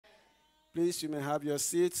Please, you may have your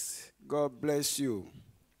seats. God bless you.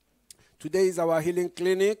 Today is our healing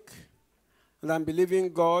clinic, and I'm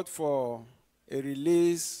believing God for a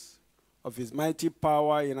release of His mighty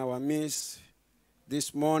power in our midst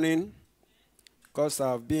this morning, because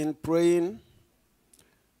I've been praying,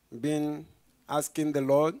 been asking the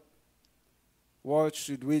Lord, what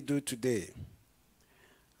should we do today?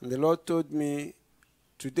 And the Lord told me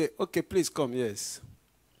today, okay, please come, yes.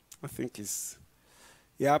 I think it's...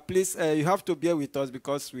 Yeah, please, you have to bear with us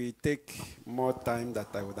because we take more time than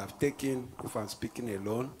I would have taken if I'm speaking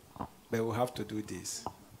alone, but we'll have to do this.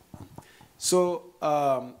 So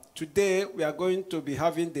today we are going to be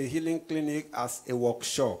having the healing clinic as a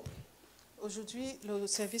workshop. Aujourd'hui, le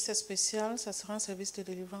service spécial, ça sera un service de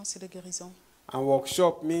délivrance et de guérison. And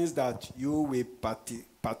workshop means that you will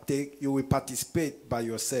participate by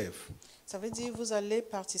yourself. Ça veut dire que vous allez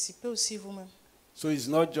participer aussi vous-même. So it's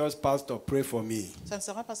not just pastor pray for me. Ça ne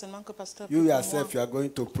sera pas seulement que pasteur You prie pour yourself, moi. you are going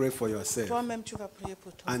to pray for yourself Toi-même, tu vas prier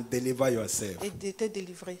pour toi and deliver yourself. et de te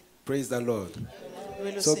délivrer. Praise the Lord.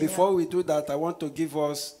 Louez le So Seigneur. before we do that, I want to give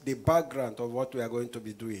us the background of what we are going to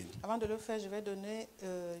be doing. Avant de le faire, je vais donner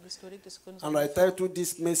l'historique de ce que nous And allons I faire. titled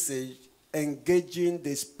this message, Engaging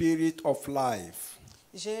the Spirit of Life.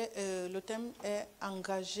 Le thème est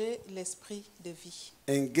engager l'esprit de vie.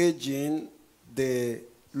 Engaging the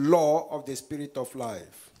law of the Spirit of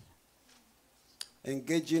Life.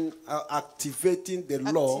 Engaging, activating the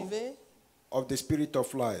law Activer of the Spirit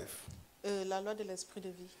of Life. la loi de l'esprit de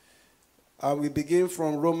vie. And we begin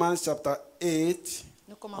from Romans chapter 8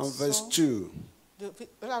 Nous and verse commençons 2.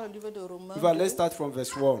 le livre de Romains In fact, 2, let's start from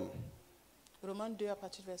verse 1. Romains 2 à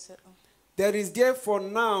partir du verset 1. There is therefore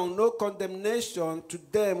now no condemnation to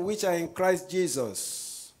them which are in Christ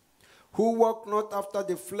Jesus, who walk not after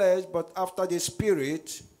the flesh, but after the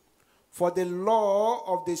Spirit. For the law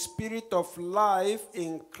of the Spirit of life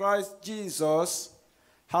in Christ Jesus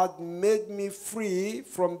had made me free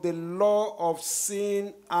from the law of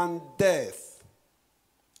sin and death.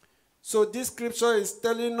 So this scripture is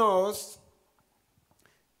telling us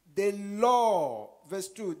the law, verse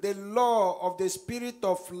 2, the law of the Spirit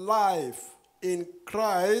of life in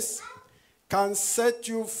Christ can set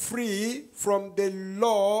you free from the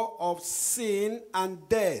law of sin and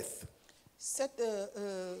death.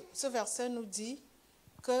 Ce verset nous dit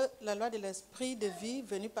que la loi de l'esprit de vie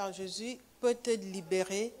venue par Jésus peut te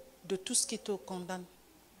libérer de tout ce qui te condamne.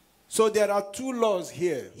 So there are two laws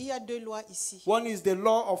here. Il y a deux lois ici. One is the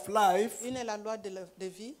law of life, Une est la loi de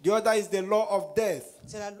vie the other is the law of death.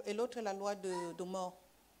 et l'autre est la loi de mort.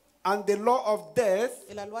 And the law of death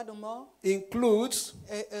Et la loi de mort includes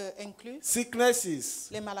inclut sicknesses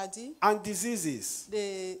les maladies, and diseases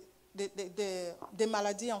des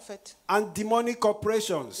maladies en fait, and demonic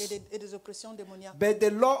oppressions. et des oppressions démoniaques. But the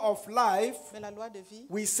law of life Mais la loi de vie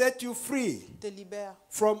will set you free te libère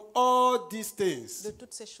from all these things. de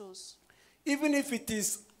toutes ces choses. Even if it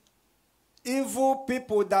is evil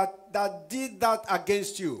people that did that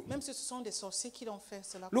against you. Même si ce sont des sorciers qui l'ont fait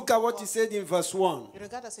cela. Look contre at what toi. he said in verse 1. Et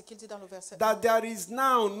regarde à ce qu'il dit dans le verset 1. That there is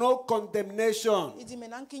now no condemnation. Il dit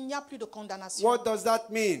maintenant qu'il n'y a plus de condamnation. What does that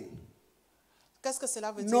mean? Qu'est-ce que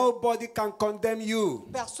cela veut dire? Nobody can condemn you.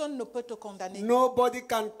 Personne ne peut te condamner. Nobody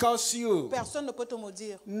can curse you. Personne ne peut te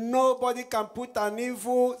maudire. Nobody can put an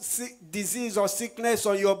evil disease or sickness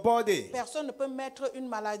on your body Personne ne peut mettre une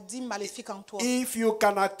maladie maléfique en toi. if you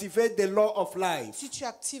can activate the law of life. Si tu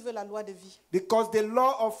actives la loi de vie. Because the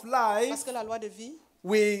law of Parce life que la loi de vie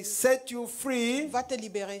will set you free va te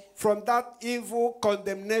libérer from that evil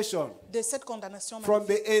condemnation de cette condamnation from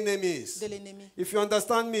maléfique the enemies. de l'ennemi. If you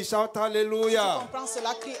understand me, shout Tu hallelujah. comprends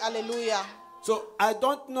cela, crie Alléluia. So I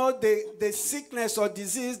don't know the sickness or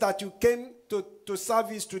disease that you came to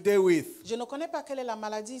service today with. Je ne connais pas quelle est la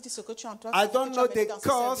maladie, ce que tu as en toi. I don't know the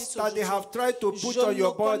curse that they have tried to put on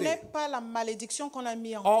your body, Je ne connais pas la malédiction qu'on a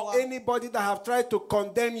mis en or toi. anybody that have tried to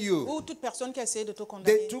condemn you. Ou toute personne qui a essayé de te They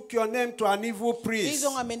condamner. took your name to an evil Ils priest,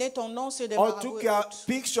 ont amené ton nom sur des or marabouts took et your autres.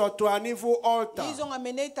 picture to an evil altar Ils ont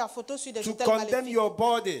amené ta photo sur des to autels condemn maléfiques your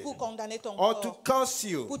body, pour condamner ton or to corps, curse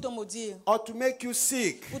you, pour te maudire, or to make you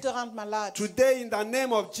sick. pour te rendre malade. Today, in the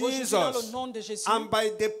name of Aujourd'hui, dans le Jesus, nom de Jésus, and by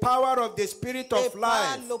the power of the Spirit et of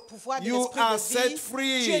par life, le pouvoir de you l'esprit are de set vie, tu es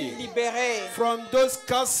free libéré from those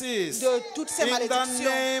curses de toutes ces in the malédictions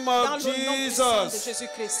name dans of le nom puissant de Jesus.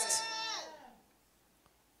 Jésus-Christ.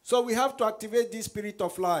 So we have to activate this Spirit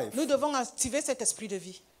of life. Nous devons activer cet esprit de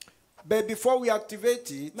vie. But before we activate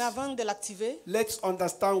it, Mais avant de l'activer, let's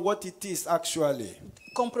understand what it is actually.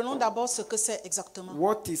 comprenons d'abord ce que c'est exactement.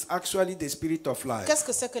 What is actually the Spirit of life? Qu'est-ce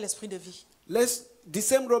que c'est que l'esprit de vie? Let's, the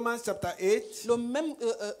same Romans chapter 8, Le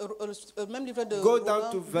même livre de go down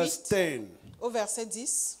Romains to verse 8, 10. au verset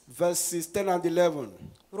 10, verses 10 and 11.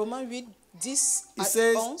 Romains 8, 10 It à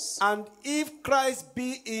says, 11. and if Christ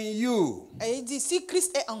be in you, Et il dit, si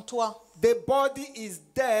Christ est en toi, the body is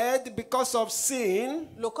dead because of sin,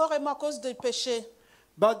 le corps est mort à cause du péché,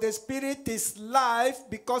 but the spirit is life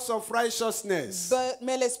because of righteousness.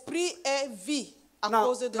 mais l'esprit est vie à Now,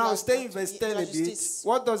 cause de now la, stay in verse de 10 la a bit. justice.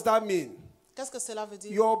 What does that mean? Qu'est-ce que cela veut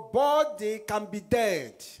dire? Your body can be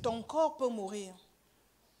dead. Ton corps peut mourir.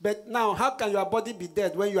 But now, how can your body be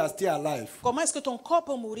dead when you are still alive? Comment est-ce que ton corps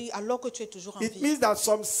peut mourir alors que tu es toujours en It vie? means that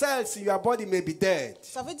some cells in your body may be dead.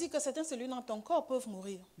 Ça veut dire que certaines cellules dans ton corps peuvent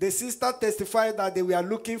mourir. The sister testified that they were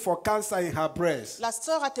looking for cancer in her breast. La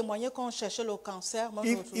sœur a témoigné qu'on cherchait le cancer. Moi, je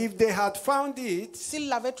le trouve. If they had found it, S'il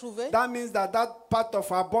l'avait trouvé, that means that that part of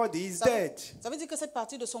her body is dead. ça veut dire que cette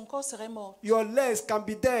partie de son corps serait morte. Your legs can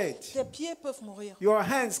be dead. Tes pieds peuvent mourir. Your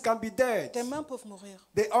hands can be dead. Tes mains peuvent mourir.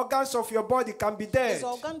 The organs of your body can be Les dead.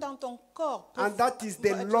 organes dans ton corps peuvent, And that is the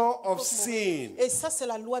peuvent law of mourir. sin. Et ça, c'est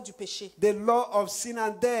la loi du péché. The law of sin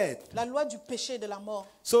and death. La loi du péché et de la mort.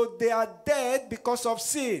 So they are dead because of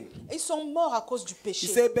sin. Ils sont morts à cause du He péché.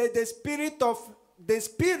 said, but the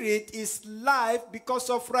spirit is life because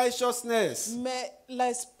of righteousness. Mais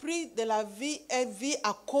l'esprit de la vie est vie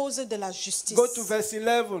à cause de la justice. Go to verse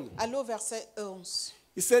 11. Allez au verset 11.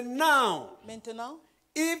 He said, now, Maintenant,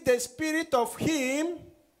 if the spirit of him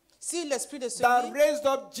si l'esprit de that celui raised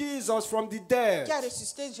up Jesus from the dead qui a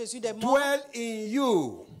ressuscité Jésus des morts dwell in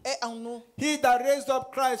you, est en nous, he that raised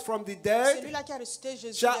up Christ from the dead celui-là qui a ressuscité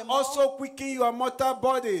Jésus des shall morts also quicken your mortal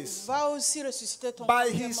bodies va aussi ressusciter ton by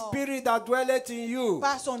corps qui est his mort spirit that dwelleth in you.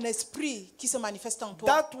 par son esprit qui se manifeste en toi.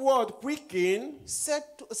 That word quicken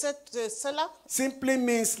Cela simply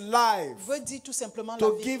means life, veut dire tout simplement la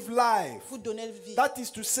to vie, give life. pour donner vie. That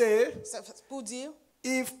is to say, Pour dire,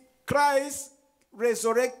 if Christ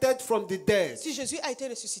resurrected from the dead si Jésus a été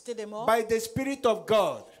ressuscité des morts by the Spirit of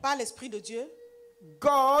God, par l'Esprit de Dieu,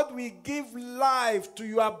 God will give life to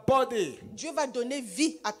your body. Dieu va donner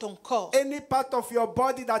vie à ton corps. Any part of your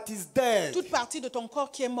body that is dead Toute partie de ton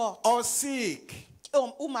corps qui est morte or sick,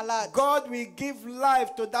 ou malade, God will give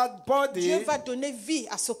life to that body Dieu va donner vie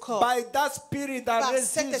à ce corps by that Spirit that par raised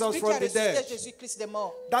cet Jesus esprit qui from a the ressuscité dead. Jésus-Christ des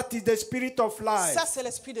morts. That is the Spirit of life. Ça, c'est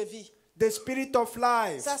l'esprit de vie. The Spirit of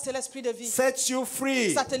life Ça, c'est l'esprit de vie. sets you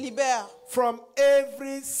free Ça te libère from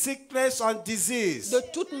every sickness and disease. de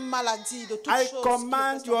toute maladie, de toute I chose.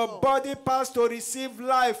 command your body parts to receive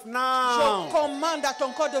life now Je commande à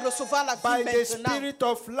ton corps de recevoir la by vie the maintenant Spirit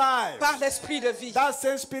of life. par l'esprit de vie. That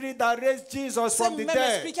same Spirit that raised Jesus C'est from le the même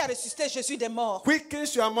esprit dead qui a ressuscité Jésus des morts.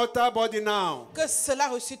 quickens your mortal body now. Que cela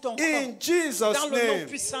reçut ton corps In Jesus' dans le nom name.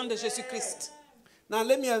 puissant de Jésus-Christ. Now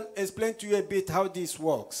let me explain to you a bit how this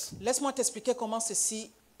works. Laisse-moi t'expliquer comment ceci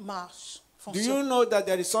marche, Do you fonctionne. know that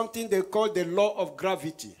there is something they call the law of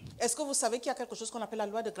gravity? Est-ce que vous savez qu'il y a quelque chose qu'on appelle la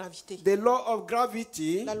loi de gravité? The law of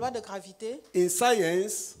gravity La loi de gravité, in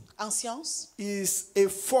science en science, is a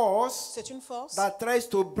force c'est une force that tries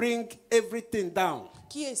to bring everything down.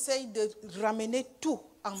 qui essaye de ramener tout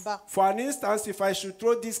en bas. For an instance, if I should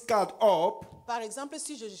throw this card up, Par exemple,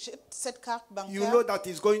 si je jette cette carte you bancaire, know that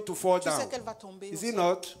it's going to fall tu sais down. qu'elle va tomber. Is au it sol.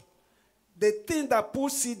 not? The thing that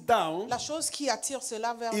pulls it down La chose qui attire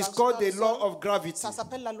cela vers is la called the sol, law of gravity. ça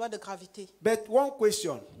s'appelle la loi de gravité. But one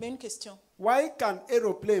question, Mais une question, why can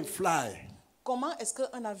aeroplane fly comment est-ce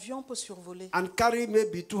qu'un avion peut survoler and carry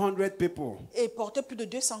maybe 200 people et porter plus de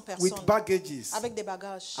 200 with personnes baggages? avec des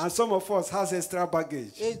bagages? And some of us has extra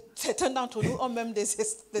baggage. Et certains d'entre nous ont même des In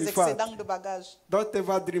excédents de bagages. Don't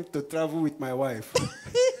ever dream to travel with my wife.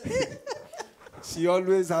 She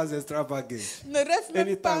always has extra baggage. Ne rêve même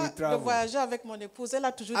Anytime pas we de travel. voyager avec mon épouse. Elle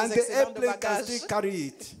a toujours And des the excédents de airplane can bagages. still carry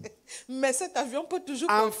it Mais cet avion peut toujours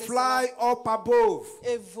and porter cela fly up above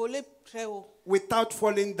et voler très haut without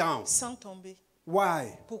falling down. sans tomber.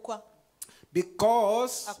 Why? Pourquoi?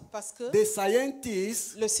 Because Parce que the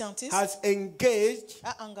scientist le scientiste has engaged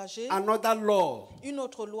a engagé another law une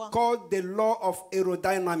autre loi called the law of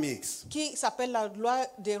aerodynamics. qui s'appelle la loi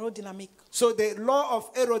d'aérodynamique. So the law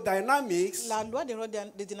of aerodynamics La loi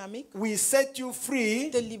d'aérodynamique will set you free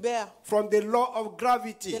te libère from the law of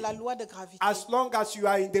gravity de la loi de gravité as long as you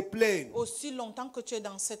are in the plane. aussi longtemps que tu es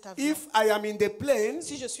dans cet avion. If I am in the plane,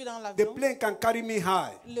 Si je suis dans the l'avion, plane can carry me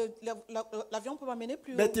high. l'avion peut m'amener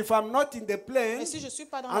plus haut. But if I'm not in the plane Et si je ne suis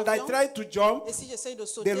pas dans and I l'avion, try to jump, et si j'essaye de the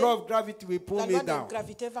sauter, law of gravity will la pull loi me de down.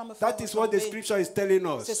 gravité va me faire That is what the retomber. scripture is telling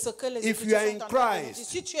C'est us. ce que les If you are in Écritures sont en train de dire. Christ,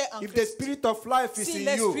 Si tu es en if the Christ, spirit of life is si in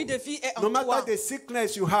l'esprit you, de vie est en no toi, matter the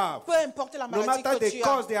sickness you have, peu importe la no maladie matter que the tu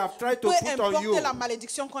cause as, they have tried to peu put on you, importe la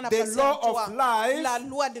malédiction qu'on a the placée en law toi, of life, la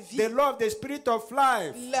loi de vie, the law of the spirit of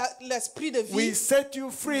life l'esprit de will vie set you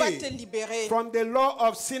va free te libérer from the law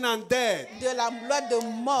of sin and death. de la loi de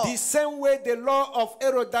mort. The same way the law of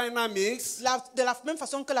aerodynamics De la même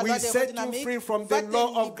façon que la will loi set you d'aérodynamique free from va the te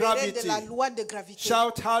law of libérer de la gravity. loi de gravité.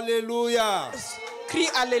 Shout hallelujah. Crie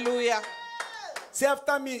Alléluia. Say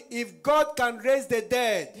after me, if God can raise the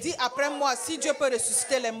dead, Dis après moi, si Dieu peut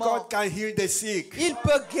ressusciter les morts, God can heal the sick. il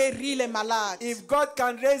peut guérir les malades. If God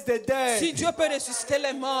can raise the Si dead, Dieu peut ressusciter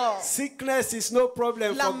les morts, sickness is no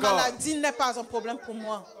problem la for God. maladie n'est pas un problème pour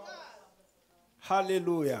moi.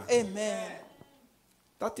 Hallelujah. Amen.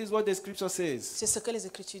 That is what the scripture says C'est ce que les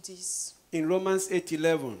Écritures disent. in Romans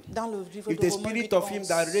 8:11. Dans le livre If de the Romains spirit 8, of him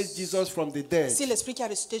that 11, raised Jesus from the dead si l'esprit qui a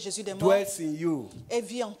ressuscité Jésus des morts dwells in you, et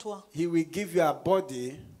vit en toi, he will give you a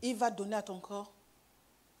body il va donner à ton corps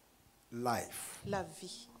life. la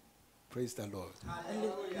vie. Praise the Lord.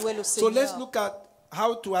 Louez le So let's Seigneur. look at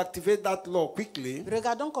how to activate that law quickly.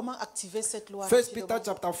 Regardons comment activer cette loi. 1 Peter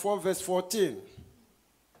chapter 4 verse 14.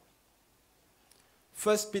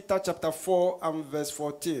 1 Peter chapter 4 and verse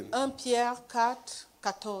 14. 1 Pierre 4,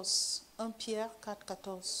 14. 1 Pierre 4,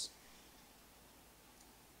 14.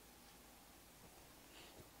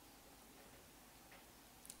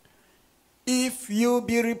 If you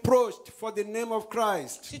be reproached for the name of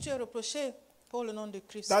Christ, Si tu es reproché pour le nom de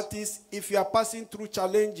Christ, that is, if you are passing through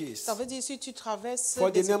challenges ça veut dire si tu traverses for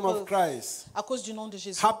the des name of épreuves Christ, à cause du nom de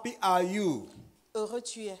Jésus, happy are you? heureux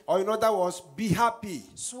tu es. Or in other words, be happy.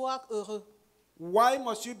 Sois heureux. Why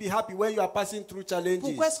must you be happy when you are passing through challenges?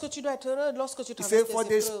 Pourquoi est-ce que tu dois être heureux lorsque tu He said, traverses for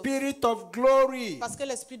des the épreuves? Spirit of glory Parce que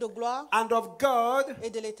l'esprit de gloire and of God et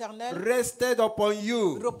de l'éternel rested upon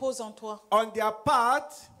you. repose en toi. On their part,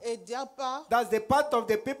 Et Dieu part, that's the part of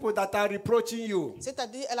the people that are reproaching you.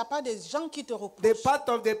 c'est-à-dire elle n'a pas des gens qui te The reprochent. part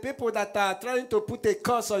of the people that are trying to put a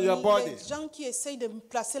curse on your body. Les gens qui essayent de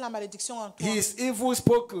placer la malédiction en toi. He is evil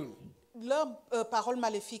spoken. Leur parole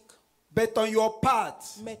maléfique. But on your part,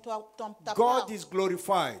 Mais toi, ta part, God is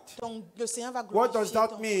glorified. le Seigneur va What glorifier does that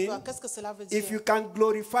ton mean? toi. Qu'est-ce que cela veut dire? If you can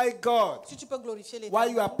glorify God Si tu peux glorifier les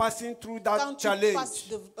while you are passing through quand that tu passes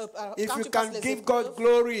challenge, if quand you tu passes can les give épreuves, God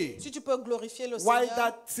glory si tu peux glorifier le while Seigneur,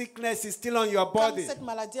 that sickness is still on your quand body, cette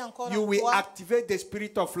maladie est encore you en will toi, activate the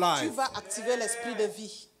spirit of tu life. vas activer l'esprit de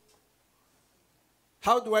vie.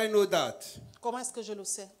 How do I know that? Comment est-ce que je le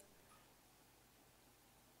sais?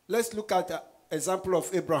 Let's look at an example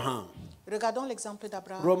of Abraham. Regardons l'exemple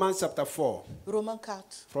d'Abraham. Romans chapter 4, Romains 4,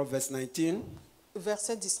 from verse 19.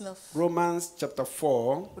 verset 19. Romans chapter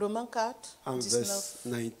 4 Romains 4, and 19. verse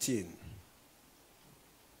 19.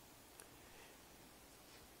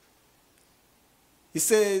 He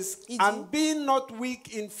says, Il dit, and being not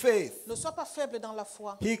weak in faith, Ne sois pas faible dans la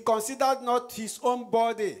foi. he considered not his own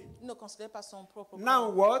body. Il ne considère pas son propre Now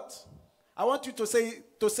corps. what? I want you to say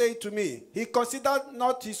it to me. He considered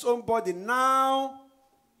not his own body. Now,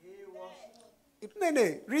 no,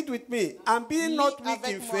 read with me. And being not Lis weak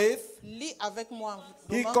avec in moi. faith, Lis avec moi.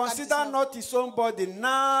 he Romains 4, considered 19. not his own body.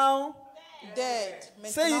 Now, Dead.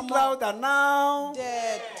 say it Maintenant, louder. Now,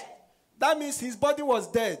 dead. that means his body was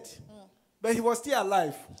dead, but he was still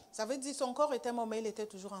alive. Ça veut dire son corps était mort, mais il était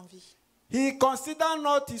toujours en vie. He considered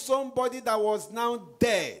not his own body that was now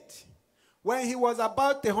dead. When he was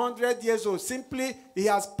about 100 years old, simply he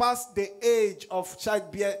has passed the age of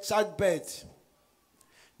childbirth.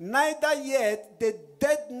 Neither yet the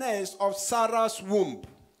deadness of Sarah's womb,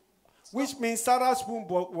 which means Sarah's womb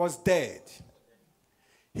was dead.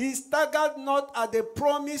 He staggered not at the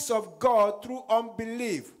promise of God through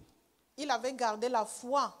unbelief. Il avait gardé la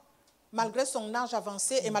foi malgré son âge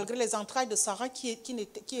avancé et malgré les entrailles de Sarah qui étaient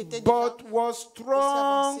But déjà. was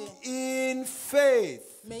strong in faith,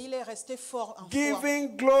 Mais il est resté fort en foi,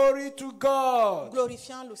 giving glory to God.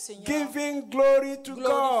 glorifiant le Seigneur. Giving glory to God.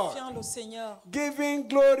 Glorifiant le Seigneur. Giving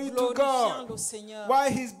glory to Glorifiant God. le Seigneur.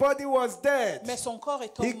 While his body was dead, Mais son corps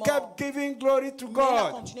était he mort. kept giving glory to Mais il a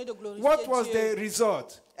God. continué de glorifier What was Dieu. the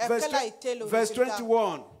result? Et quel a été le Verse résultat?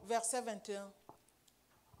 21. Verset 21.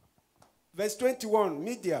 Verse 21,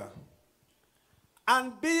 media.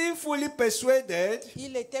 And being fully persuaded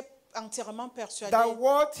Il était entièrement persuadé that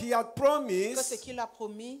what he had que ce promised, qu'il a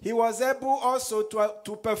promis, he was able also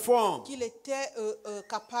to perform. qu'il était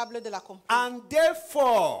capable de l'accomplir. And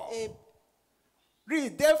therefore, Et,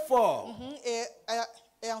 read, therefore,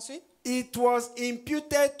 et ensuite, it was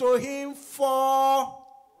imputed to him for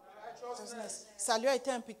Ça lui a été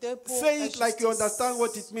imputé pour Say it like you understand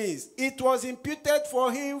what it means. It was imputed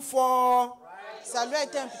for him for... Ça lui a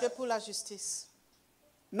été imputé pour la justice.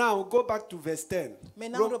 Now go back to verse 10.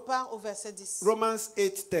 Maintenant, on repart au verset 10. Romans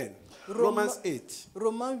 8:10. Romans 8.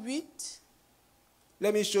 Romains 8.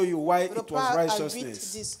 Let me show you why it was Repart à 8,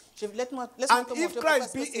 righteousness. 10. Laisse-moi te And montrer if pourquoi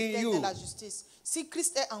Christ be c'était in you, de la justice. Si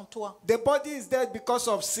Christ est en toi, the body is dead because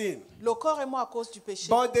of sin, le corps est mort à cause du péché.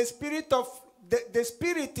 but the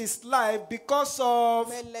spirit is life because of...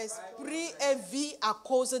 Mais l'esprit est vie à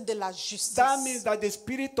cause de la justice. That means that the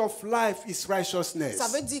spirit of life is righteousness. Ça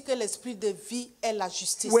veut dire que l'esprit de vie est la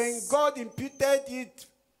justice. When God imputed it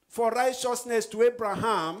for righteousness to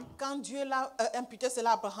Abraham, Quand Dieu l'a imputé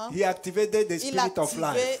cela à Abraham, he activated the il a spirit of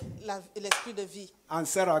activé life. l'esprit de vie. And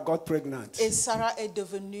Sarah got pregnant. Et Sarah est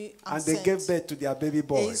devenue And they gave enceinte. birth to their baby Et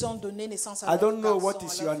boy. ils ont donné naissance à I leur don't know garçon, what à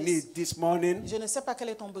is leur your fils. need this morning. Je ne sais pas quel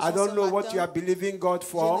est ton besoin I don't ce know matin. what you are believing God Je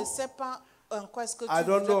for. ne sais pas en quoi est-ce que tu I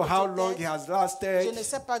don't know voudrais que how Dieu long t'aide. he has Je lasted. ne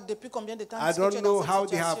sais pas depuis combien de temps I est-ce que tu don't es know dans how cette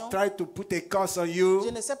they have situation. tried to put a curse on Je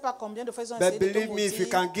you. ne sais pas combien de fois ils ont But essayé de te believe me, if you maudire.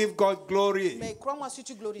 can give God glory, Mais crois-moi, si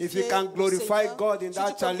tu glorifies if you can glorify le Seigneur, God in si that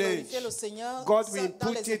tu peux challenge, glorifier le Seigneur God dans will les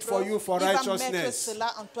put it for épreuves, you for il va mettre righteousness.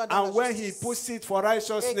 cela en toi dans And la when he justice. puts it for Et quand il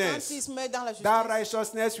righteousness, se met dans la justice, that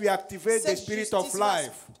righteousness will activate the cette spirit of justice va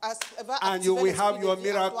life. activer you will l'esprit have de your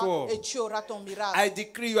vie en toi miracle. et tu auras ton miracle. I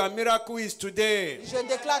decree your miracle is today. Je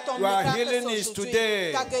déclare ton Your miracle healing is aujourd'hui.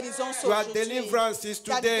 today. Ta guérison c'est Your aujourd'hui. deliverance is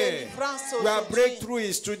Ta today. délivrance c'est Your aujourd'hui. breakthrough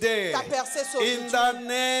is today. Ta percée c'est In aujourd'hui. the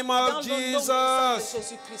name Dans of le nom puissant de Jesus,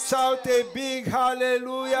 Jésus-Christ. shout a big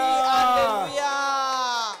hallelujah.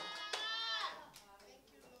 Alléluia.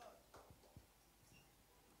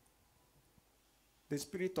 The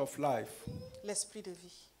spirit of life L'esprit de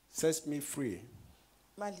vie sets me free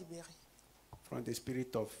m'a libéré from the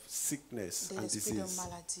spirit of sickness de and l'esprit de disease.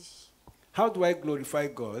 maladie. How do I glorify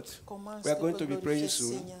God? Comment est-ce We are que going nous to be pouvons praying glorifier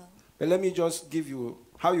le soon. Seigneur? But let me just give you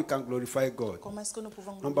how you can glorify God. Comment est-ce que nous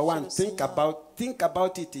pouvons Number glorifier one, le Seigneur? think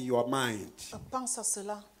about it in your mind. Pense à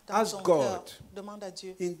cela dans Ask ton God. cœur. Demande à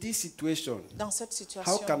Dieu. In this situation, Dans cette how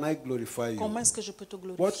situation, can I glorify comment you? est-ce que je peux te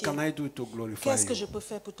What glorifier? can I do to glorify Qu'est-ce que je you? peux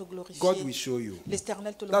faire pour te glorifier? God will show you.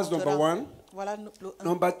 L'Éternel te le That's montrera. number one. Voilà le un.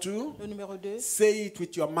 Number two, Le numéro 2. say it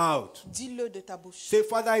with your mouth. Dis-le de ta bouche. Say,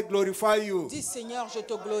 Father, I glorify you. Dis, Seigneur, je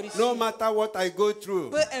te glorifie. No matter what I go through,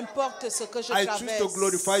 Peu importe ce que je I choose traverse, to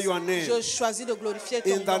glorify your name. je choisis de glorifier ton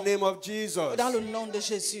in the nom. name of Jesus. Dans le nom de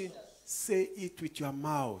Jésus. Say it with your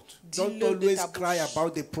mouth. Dis-le Don't de always ta cry bouche.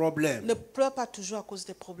 about the problem. Ne pleure pas toujours à cause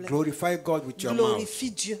des problèmes. Glorify God with your mouth.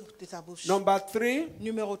 Glorifie Dieu de ta bouche. Number three,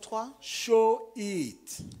 Numéro 3. show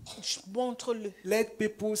it. Montre-le. Let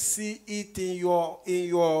people see it in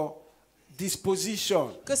your disposition.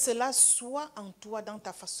 Que cela soit en toi, dans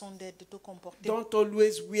ta façon d'être, de te comporter. Don't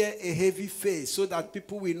always wear a heavy face so that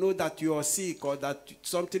people will know that you are sick or that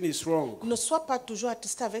something is wrong. Ne sois pas toujours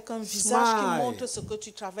attesté avec un visage Smile. qui montre ce que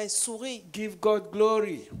tu travailles. Souris. Give God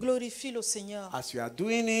glory. Glorifie le Seigneur. As you are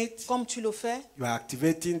doing it, Comme tu le fais, you are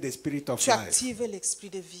activating the spirit of tu life. actives l'esprit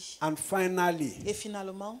de vie. And finally, Et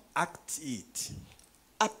finalement, act it.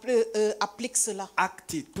 applique cela.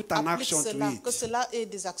 Act it. Put an Applique action to cela. Que it. cela ait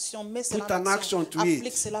des actions. Mets cela Put en an action to Applique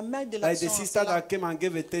it. cela. Mets de Like the l'action en sister cela. that came and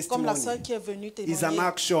gave a Comme la testimony. sœur qui est venue It's an témoigner.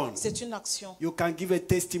 action. C'est une action. You can give a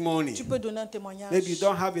testimony. Tu peux donner un témoignage. Maybe you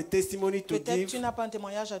don't have a testimony to Peut-être tu give. n'as pas un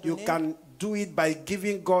témoignage à You donner. can do it by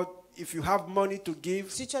giving God. If you have money to give,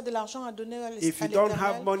 Si tu as de l'argent à donner à If you l'Éternel, don't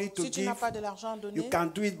have money to si tu n'as give, pas de l'argent à you donner, can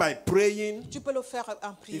do it by praying. tu peux le faire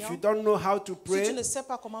en If priant. you don't know how to Si tu pray, ne sais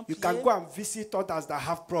pas comment you prier, can go and visit others that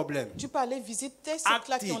have problems. tu peux aller visiter Act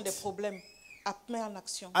ceux-là qui ont it. des problèmes. Mets en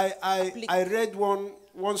action. I read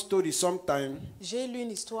one story sometime. J'ai lu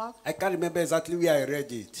une histoire. I can't remember exactly where I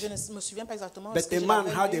read it. Je ne me souviens pas exactement. But ce que the je man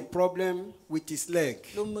l'avais had a lu. problem with his leg.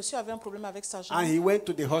 Le monsieur avait un problème avec sa jambe. And he went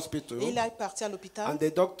to the Et hospital. il est parti à l'hôpital. And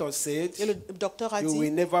the doctor said, Et le docteur a you will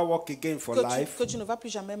dit never walk again for life. que tu ne vas plus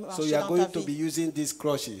jamais So marcher you are dans going ta to be vie. using these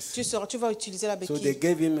crutches. Tu vas utiliser la So they béquille.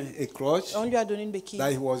 gave him a crutch On lui a donné une béquille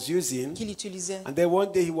that he was using. qu'il utilisait. And then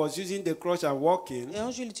one day he was using the crutch and walking. Et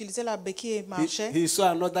un jour, il utilisait la béquille et marchait. He saw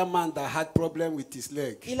another man that had problem with his leg.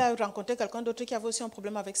 Il a rencontré quelqu'un d'autre qui avait aussi un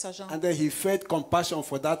problème avec sa jambe. And then he felt compassion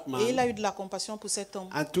for that Et il a man eu de la compassion pour cet homme.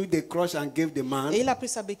 and took the crutch and gave the man Et il a pris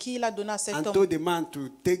sa béquille, il a donné à cet and homme. told the man to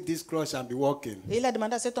take this crutch and be walking. Et il a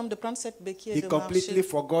demandé à cet homme de prendre cette béquille et He de completely marcher.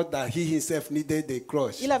 forgot that he himself needed the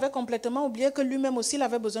crutch. Il avait complètement oublié que lui-même aussi il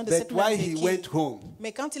avait besoin de But cette même while he béquille. went home,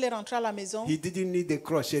 Mais quand il est rentré à la maison, he didn't need the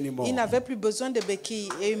crutch anymore. il n'avait plus besoin de béquille.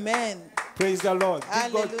 Amen. Praise the Lord.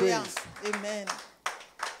 Give God Alléluia. praise. Amen.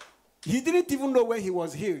 He didn't even know when he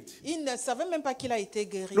was healed. Il ne savait même pas qu'il a été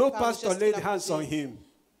guéri. No par le pastor geste laid qu'il a hands on posé. him.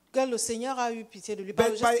 que le Seigneur a eu pitié de lui par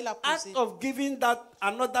le But geste by qu'il a act posé. of giving that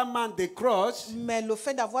another man the cross, Mais le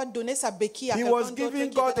fait d'avoir donné sa béquille à he quelqu'un was d'autre qui giving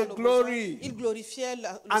était God dans the le glory. besoin, il glorifiait le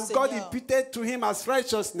and God Seigneur. imputed to him as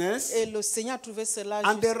righteousness, Et le Seigneur a trouvé cela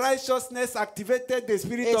and the juste. righteousness activated the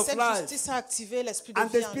spirit Et of cette life, justice a activé l'esprit de and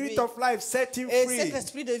the vie en lui. spirit of life set him Et free cet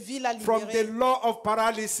esprit de vie l'a from the libéré law of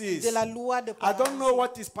paralysis. de la loi de I don't know paralysie.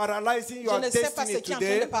 what is paralyzing Je your ne sais pas ce destiny qui est en train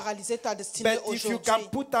de today, paralyser ta destinée but if you can aujourd'hui.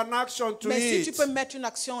 put an action to Mais si tu it, peux mettre une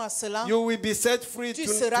action à cela, you will be set free tu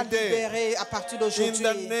seras today. libéré à partir In d'aujourd'hui.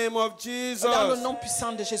 the name of Dans le Jesus. nom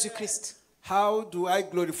puissant de Jésus-Christ. How do I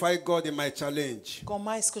glorify God in my challenge?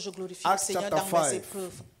 Comment est-ce que je glorifie Acts le Seigneur chapter dans mes 5.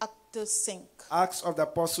 épreuves? Acte 5. Acts of the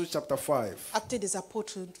Apostles chapter 5 Acte des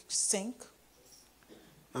apôtres 5,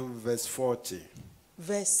 and verse 40.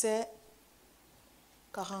 verset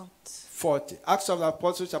 40. 40. Acts of the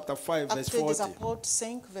Apostles chapter 5 verse Acte des 40. apôtres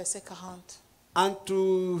 5, verset 40. And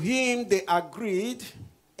to him they agreed,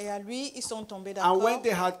 Et à lui, ils sont tombés and when d'accord.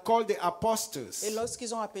 they had called the apostles Et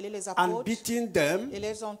lorsqu'ils ont appelé les and apôtres beaten them, et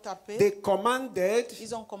les ont tapés, they commanded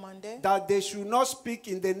ils ont commandé that they should not speak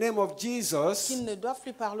in the name of Jesus qu'ils ne doivent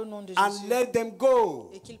plus parler au nom de and Jésus let them go.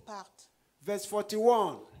 et qu'ils partent. Verse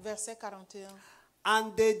 41. Verset 41.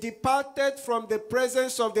 And they departed from the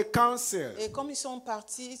presence of the council, Et comme ils sont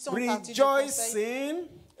partis du conseil, rejoicing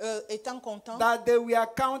étant contents that they were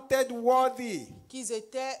counted worthy qu'ils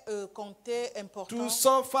étaient comptés importants to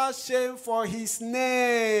suffer shame for his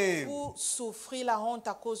name. pour souffrir la honte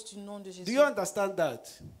à cause du nom de Do Jésus. you understand that?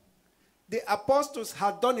 The apostles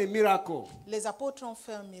had done a miracle. Les apôtres ont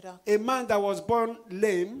fait un miracle. A man that was born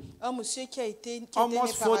lame, Un monsieur qui était né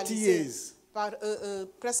almost 40 paralysé, years, par,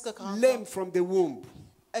 presque 40 lame ans, from the womb,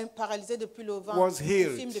 paralysé depuis le ventre, was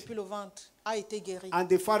healed. infirme depuis le ventre, a été guéri. and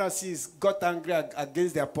the Pharisees got angry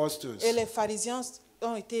against the apostles Et les pharisiens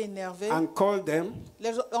ont été énervés, and called them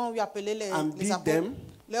les ont eu appelé les and beat apôtres, them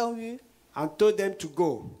les ont eu and told them to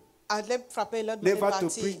go, à les frapper et leur donner never to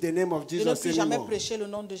partir, preach the name of de ne Jesus plus jamais anymore. prêcher le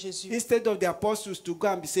nom de Jésus. Instead of the apostles to go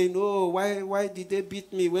and be saying, "Oh, why did they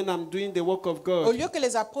beat me when I'm doing the work of Au God?" lieu que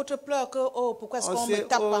les apôtres pleurent que oh pourquoi est-ce Or qu'on say, me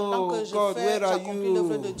tape pendant que je God, where are j'accomplis you?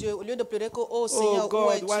 l'œuvre de Dieu, au lieu de pleurer que oh Seigneur où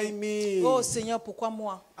God, why es-tu? me? Oh Seigneur pourquoi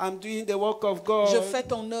moi? I'm doing the work of God. Je fais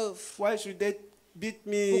ton œuvre. Why should they beat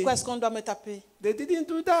me? Pourquoi est-ce qu'on doit me taper? They didn't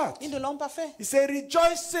do that. Ils ne l'ont pas fait. He said,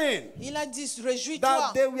 rejoicing Il a dit réjouis-toi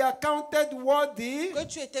that they were counted worthy que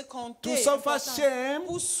tu étais compté to suffer important shame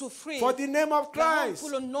pour souffrir for the name of la honte Christ. pour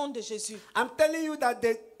le nom de Jésus. I'm telling you that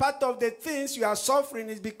the part of the things you are suffering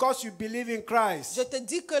is because you believe in Christ. Je te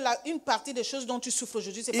dis que une partie des choses dont tu souffres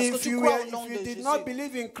aujourd'hui, c'est parce que If tu you, crois were, au nom if de you did Jésus. not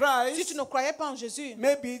believe in Si Christ, tu ne croyais pas en Jésus,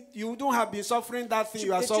 maybe you wouldn't have been suffering that thing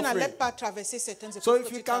you are tu n'allais suffering. pas traverser certaines So épreuves if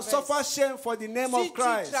que you tu can suffer traverses. shame for the name Si of tu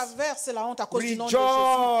Christ, traverses la honte à cause du nom de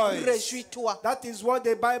rejoice. Jésus, réjouis-toi. That is what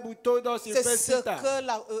the Bible told us in C'est 1 ce Peter. que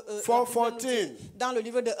la 4:14. Bible nous dit dans le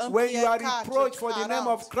livre de 1 When you are Pierre 4, reproached for the name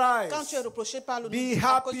of 40. Christ, Quand tu es reproché par le be nom,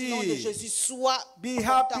 à cause du nom de happy. Jésus, sois Be content.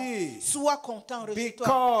 happy. Sois content, réjouis-toi.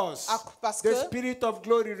 Because Parce the que Spirit of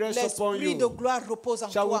glory rests upon l'esprit de you. gloire repose en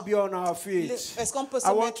Shall we toi. be on our feet? Est-ce qu'on peut se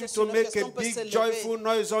I want mettre you sur to nos pieds? make Est-ce a qu'on peut se big lever? joyful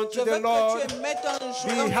noise Je unto veux the Lord. que tu mettes un Be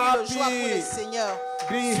cri de happy. joie pour le Seigneur.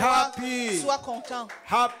 Be happy. Sois content.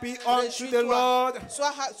 Happy unto the Réjouis-toi. Lord.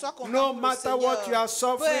 Sois content No pour le matter Seigneur. what you are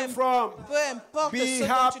suffering from. Peu importe Be ce dont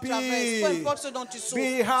tu happy. traverses, peu importe ce dont tu souffres,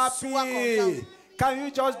 Be sois content. happy. Can you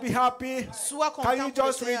just be happy? Sois content Can you pour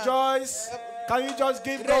le just Seigneur. rejoice? Can you just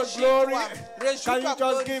give God Réjouis-toi. glory? Réjouis-toi, Can you just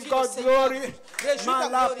glorifie give le God Seigneur. glory? Réjouis-toi,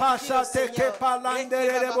 Malapasha glorifie le teke Seigneur.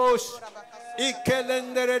 palanderebos.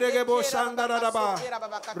 Ikelenderegebo sandaraba.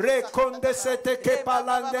 Rekonde seteke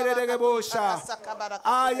palanderebosha.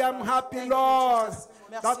 I am happy, Lord,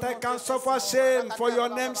 that I can suffer shame for your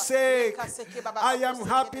name's sake. I am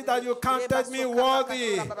happy that you counted me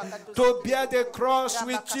worthy to bear the cross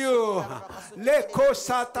with you. Leko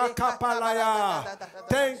sataka palaya.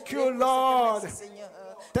 Thank you, Lord.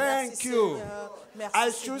 Thank you.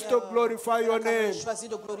 I choose to glorify your name.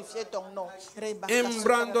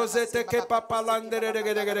 Imbrando zeteke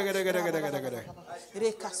papalanderegedegedegedegedegedegede.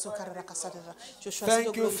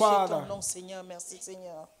 Thank you, Father.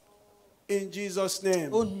 In Jesus'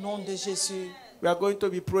 name, Au nom de Jésus, we are going to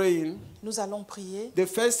be praying. nous allons prier. The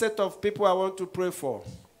first set of people I want to pray for.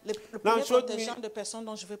 Le Now, premier show contingent me- de personnes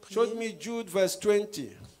dont je vais prier. Show me Jude verse 20.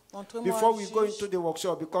 Montre-moi Before we go Juge. into the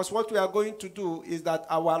workshop, because what we are going to do is that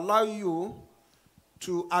I will allow you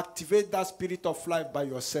to activate that spirit of life by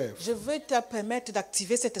yourself. Je veux te permettre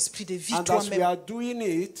d'activer cet esprit de vie And as we toi-même. are doing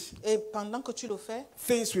it, Et pendant que tu le fais,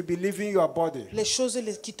 things will be leaving your body. les choses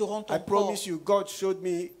quitteront ton I corps. promise you, God showed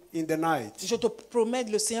me in the night. Je te promets,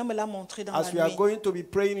 le Seigneur me l'a montré dans As we la are nuit. going to be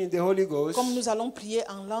praying in the Holy Ghost, Comme nous allons prier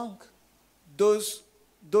en langue, those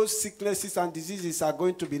those sicknesses and diseases are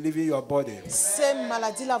going to be leaving your body. Ces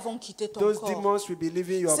maladies-là vont quitter ton Those corps. demons will be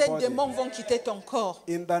leaving your Ces body. démons vont quitter ton corps.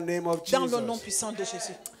 In the name of Dans le nom Jesus. puissant de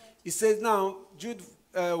Jésus. It says now, Jude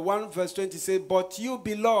 1 verse 20 says, but you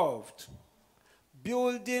beloved,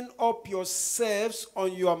 building up yourselves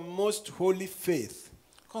on your most holy faith,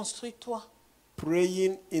 Construis-toi.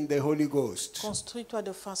 praying in the Holy Ghost. Construis-toi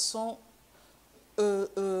de façon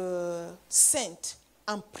sainte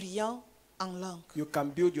en priant en langue. You can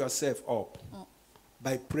build yourself up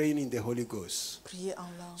by praying in the Holy Ghost. Prier en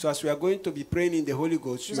langue. So as we are going to be praying in the Holy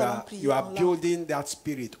Ghost, Nous you allons are, prier you are en langue. building that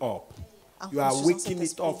spirit up. En You are construisant waking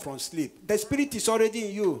cet it up esprit. from sleep. The spirit is already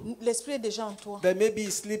in you. L'esprit est déjà en toi. But maybe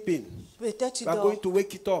it's sleeping. Peut-être tu We are dors. going to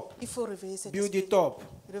wake it up. Il faut réveiller cet Build esprit. it up.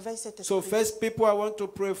 Réveille cet esprit. So first people I want to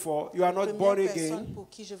pray for, you are not Première born personne again. pour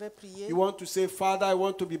qui je vais prier. You want to say, Father, I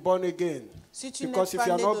want to be born again. Si tu n'es Because if pas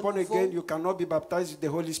you are né not de born nouveau, again, you cannot be baptized with the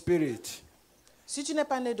Holy Spirit. si tu n'es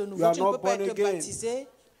pas né de You nouveau, are tu ne not peux pas born être again. baptisé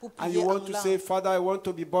pour And prier you en want to say, langue. Father, I want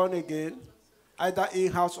to be born again, either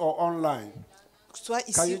in-house or online. Soit Can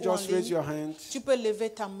ici you ou en just raise ligne, your hand? tu peux lever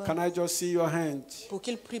ta main Can I just see your hand? pour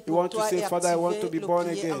qu'il prie You pour want to toi say, et Father, I want to activer be le born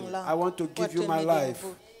prier en again. langue. I want to Pour give you être my né de life.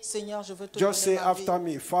 nouveau. Seigneur, je veux te Just say donner ma vie. after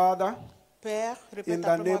me, Father, Père, in répète the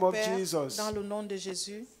après name moi, of Père, Jesus. dans le nom de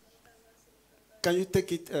Jésus. can you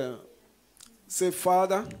take it? Say,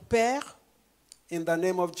 Father, Père, in the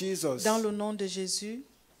name of Jesus, dans le nom de Jésus,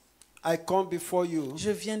 I come before you je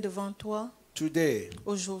viens devant toi today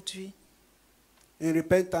aujourd'hui in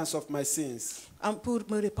repentance of my sins. pour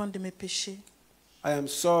me répandre de mes péchés. I am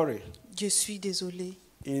sorry Je suis désolé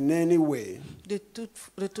in any way de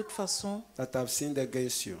toute façon that I've sinned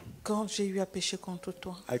against you. quand j'ai eu à pécher contre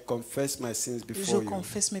toi. I confess my sins Je before you.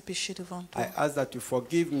 confesse mes péchés devant toi. I ask that you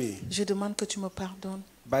forgive me Je demande que tu me pardonnes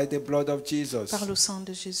by the blood of Jesus. par le sang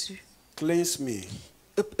de Jésus. Cleanse me,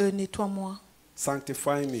 Nettoie-moi,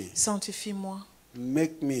 sanctify me, sanctifie-moi,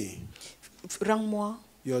 make me rends-moi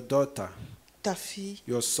your daughter, ta fille,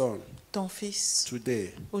 your son, ton fils,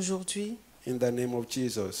 today, aujourd'hui, in the name of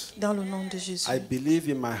Jesus. dans le nom de Jésus. I believe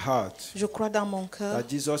in my heart Je crois dans mon cœur that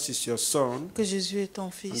Jesus is your son que Jésus est ton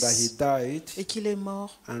and fils that he died et qu'il est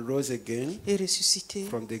mort and rose again et ressuscité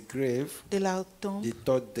from the grave de la tombe the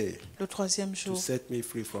third day le troisième to jour set me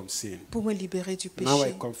free from sin. pour me libérer du Now I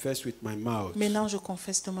péché. confess with my mouth Maintenant, je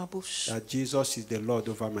confesse de ma bouche that Jesus is the Lord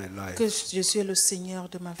over my que life. Jésus est le Seigneur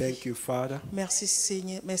de ma vie. Thank you, Father. Merci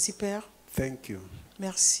Seigneur, merci Père, Thank you.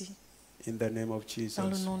 merci In the name of dans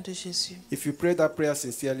le Jesus. nom de Jésus. If you pray that prayer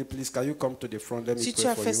sincerely, please, can you come to the front? Let me Si tu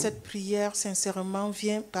pray as for fait you. cette prière sincèrement,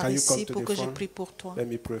 viens par Can you come ici to pour the que je front? prie pour toi. Let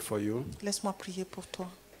me pray for you. Laisse-moi prier pour toi.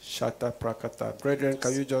 Shata prakata. Brethren,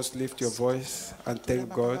 can you just lift your voice and thank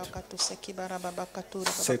God?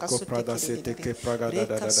 Seko prada seteke praga da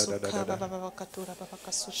da da da da da da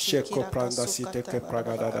da. Sheko pranda siteke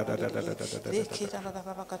praga da da da da da da da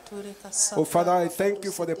da. Oh Father, I thank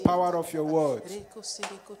you for the power of your word.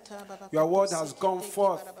 Your word has gone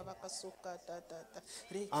forth,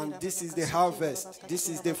 and this is the harvest. This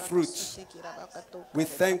is the fruit. We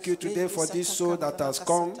thank you today for this soul that has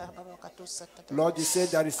come. Lord, you said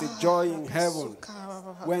there is a joy in heaven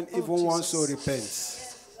when even one soul repents.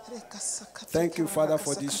 Thank you, Father,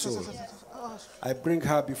 for this soul. I bring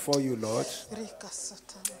her before you, Lord.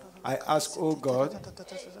 I ask, oh God,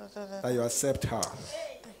 that you accept her.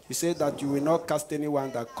 You said that you will not cast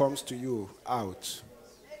anyone that comes to you out.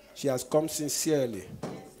 She has come sincerely.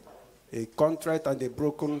 A contrite and a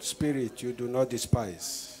broken spirit you do not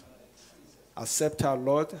despise. Accept her,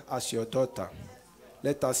 Lord, as your daughter.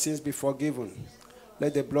 Let her sins be forgiven.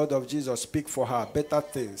 Let the blood of Jesus speak for her better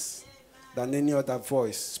things than any other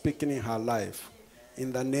voice speaking in her life.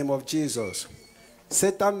 In the name of Jesus.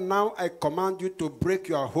 Satan, now I command you to break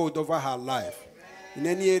your hold over her life. In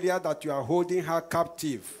any area that you are holding her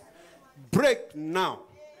captive, break now.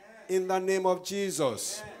 In the name of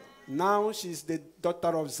Jesus. Now she is the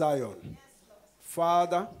daughter of Zion.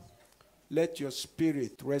 Father, let your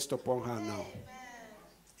spirit rest upon her now.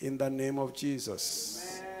 In the name of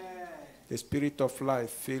Jesus. The spirit of life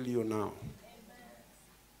fill you now.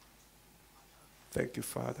 Thank you,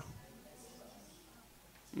 Father.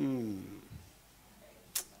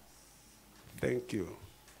 Thank you.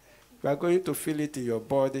 You are going to feel it in your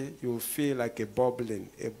body. You will feel like a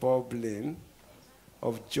bubbling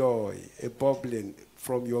of joy, a bubbling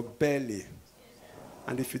from your belly.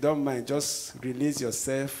 And if you don't mind, just release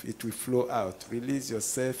yourself, it will flow out. Release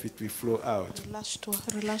yourself, it will flow out. Relâche-toi,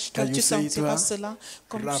 relâche-toi. Can you Tu say it to her? sentiras cela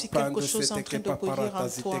comme si quelque chose est en train de bouillir en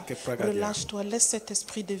toi. Relâche-toi, laisse cet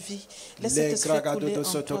esprit de vie, laisse cet esprit couler en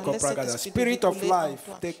toi. Laisse cet esprit de vie Spirit of couler en life,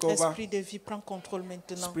 toi. take over. Esprit de vie, prends contrôle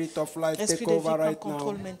maintenant. Spirit of life, Esprit take de vie, over prends right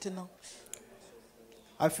contrôle now. maintenant.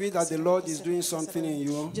 I feel that the Lord is doing something in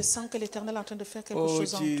you. Je sens que l'Éternel est en train de faire quelque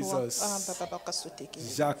chose en toi.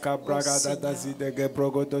 Jaka bragada dazidege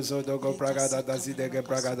brogodozo dogo bragada dazidege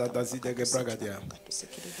bragada dazidege bragadia.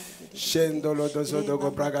 Shendolo dozo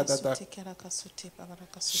dogo bragada da.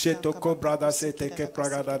 Shetoko brada seteke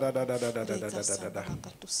bragada da da da da da da da da da da.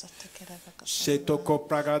 Shetoko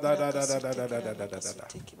bragada da da da da da da da da da da.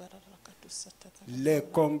 Le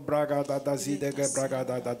com bragada dazidege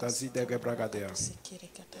bragada da dazidege bragadia.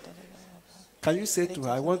 Can you say to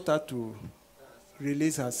her, I want her to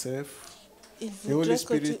release herself? The Holy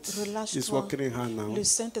Spirit is working in her now. Le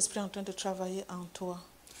Saint-Esprit est en train de travailler en toi.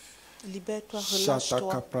 Libère-toi,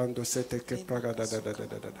 relâche-toi.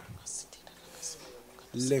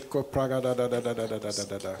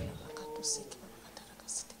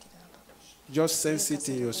 Just sense it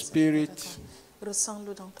in your spirit.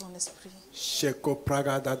 Ressens-le dans ton esprit. Sheko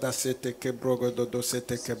pragada da sete ke brogodo do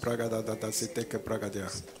sete ke pragada da sete ke pragadia.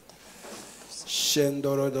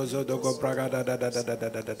 Shendoro dozo dogo bragada da da da da da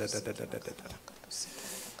da da da da da da da.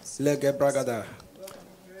 Lege bragada.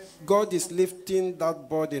 God is lifting that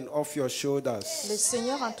burden off your shoulders. Le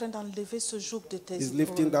Seigneur est en train d'enlever ce joug de tes épaules. He's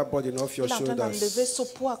lifting that burden off your shoulders. Il est en train d'enlever ce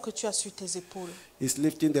poids que tu as sur tes épaules. He's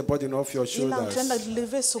lifting the burden off your shoulders. Il est en train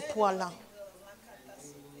d'enlever ce poids-là.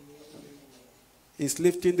 He's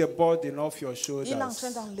lifting the burden off your shoulders. Il est en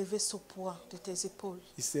train d'enlever ce poids de tes épaules.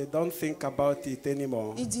 He said, don't think about it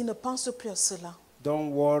anymore. Il dit, ne pense plus à cela.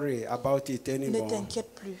 Don't worry about it anymore. Ne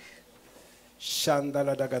t'inquiète plus.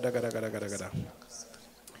 Shandala daga daga daga daga daga.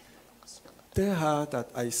 Tell her that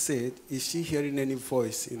I said, is she hearing any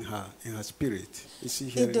voice in her spirit? Is she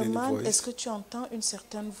hearing any voice? Est-ce que tu entends une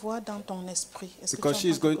certaine voix dans ton esprit? Because she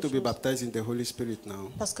is going to be baptized in the Holy Spirit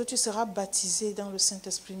now. Parce que tu seras baptisé dans le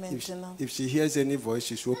Saint-Esprit maintenant. If she hears any voice,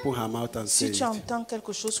 she should open her mouth and say it. Si tu entends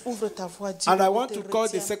quelque chose, ouvre ta voix. And I want to call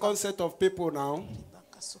the second set of people now.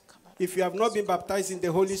 If you have not been baptized in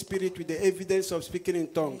the Holy Spirit with the evidence of speaking in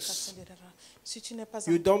tongues,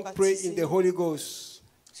 you don't pray in the Holy Ghost.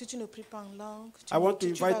 I want to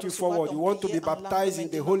invite you forward. You want to be baptized in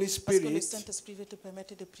the Holy Spirit.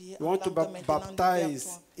 You want to be baptized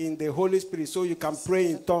in the Holy Spirit so you can pray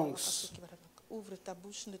in tongues.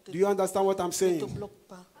 Do you understand what I'm saying?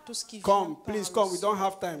 Come, please come. We don't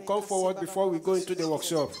have time. Come forward before we go into the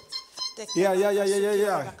workshop. Yeah.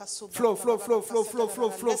 Flow. Flow.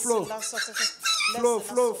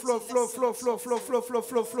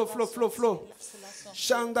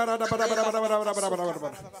 Shandara da bada bada bada bada bada bada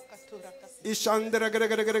bada. Ishandra gre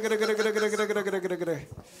gre gre gre gre gre gre gre gre gre gre gre.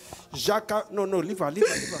 Jaka no leave her.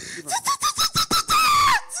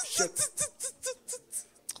 Shit.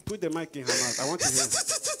 Put the mic in her mouth. I want to hear.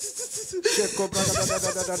 Sheko braga da da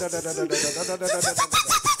da da da da da da da da da da.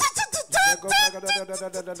 Sheko braga da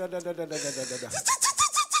da da da da da da da da.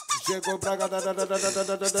 Sheko braga da da da da da da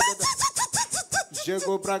da da.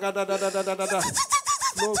 Sheko braga da da da da da da.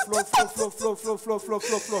 Flow.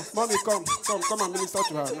 Mommy, come and minister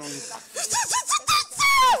to her. No. Minister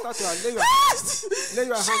to her. Lay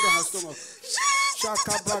your hand on her stomach.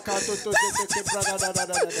 Shaka braka to take braga da da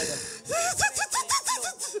da da da.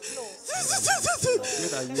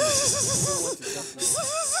 Where are you?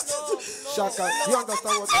 Shaka, do you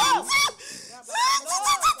understand what I mean?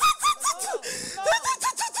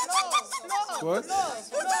 What?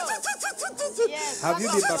 Yes. Have you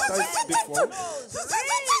been baptized before?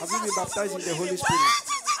 Have you been baptized in the Holy Spirit?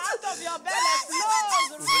 Out of your belly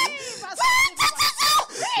flows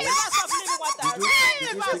rivers of living water.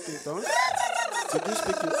 Did you speak in tongues? Did you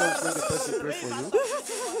speak in tongues when the person prayed for you?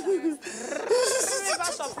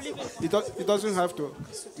 Rivers of living water. It doesn't have to.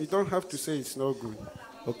 You don't have to say it's not good.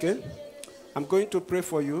 Okay? I'm going to pray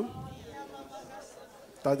for you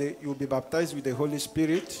that you'll be baptized with the Holy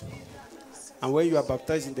Spirit. And when you are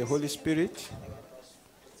baptized in the Holy Spirit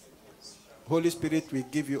will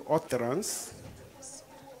give you utterance,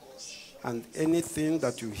 and anything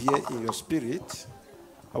that you hear in your spirit,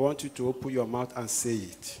 I want you to open your mouth and say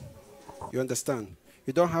it. You understand?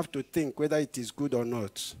 You don't have to think whether it is good or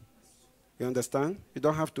not. You understand? You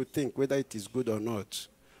don't have to think whether it is good or not,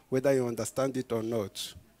 whether you understand it or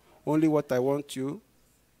not. Only what I want you,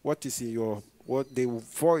 what the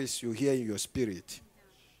voice you hear in your spirit,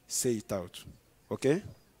 say it out. Okay?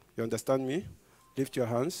 You understand me? Lift your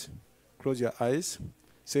hands. Close your eyes.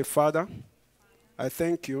 Say, Father, I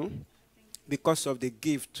thank you because of the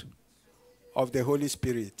gift of the Holy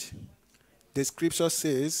Spirit. The scripture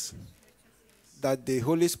says that the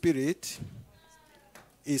Holy Spirit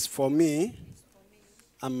is for me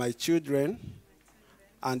and my children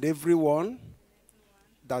and everyone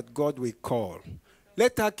that God will call.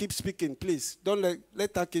 Let her keep speaking, please. Don't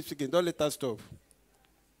let her keep speaking. Don't let her stop.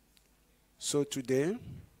 So today,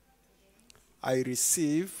 I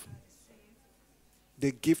receive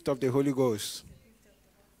the gift of the Holy Ghost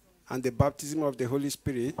and the baptism of the Holy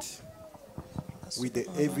Spirit with the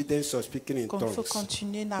evidence of speaking in tongues.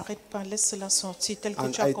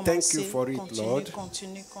 And I thank you for it, Lord.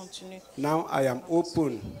 Now I am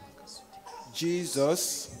open.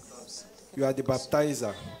 Jesus, you are the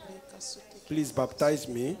baptizer. Please baptize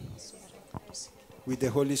me with the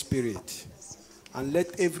Holy Spirit. And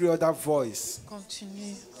let every other voice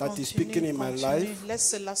that is speaking in my life be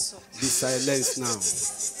silenced now.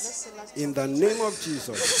 In the name of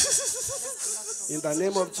Jesus. In the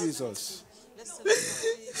name of Jesus.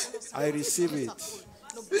 I receive it.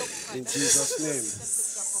 In Jesus' name.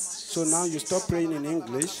 So now you stop praying in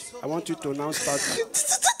English. I want you to now start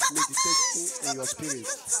meditating in your spirit.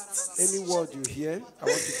 Any word you hear, I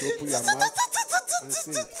want you to open your mouth and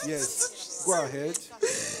say it. Yes. Go ahead.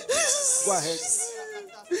 Go ahead.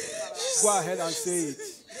 Go ahead and say it.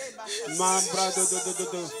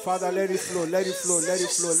 Father, let it flow, let it flow, let it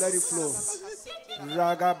flow, let it flow.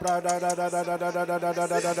 Raga brada da da da da da da da da da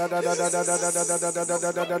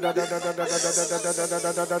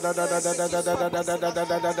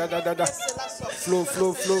da da. Flow,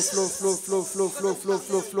 flow, flow, flow, flow, flow, flow, flow, flow,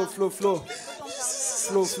 flow, flow, flow, flow.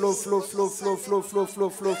 Flow, flow, flow, flow, flow, flow, flow, flow,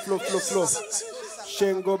 flow, flow, flow, flow.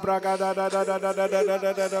 Shengo braga da da da da da da da da da da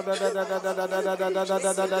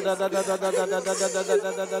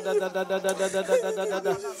da da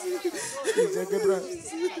da.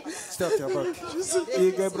 Stop your back.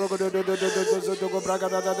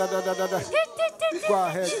 Go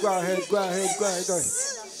ahead, go ahead, go ahead, go ahead.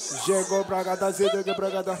 Jego bragada zedege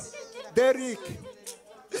bragada. Derek,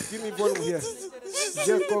 give me volume here.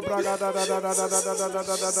 Jego bragada da da da da da da da da da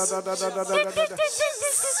da da da da da.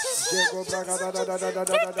 Jego bragada da da da da da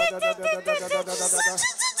da da da da da da da.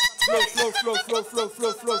 Flow, flow, flow, flow, flow,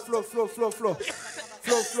 flow, flow, flow, flow, flow, flow.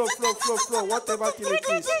 Flow, flow, flow, flow, flow, whatever thing it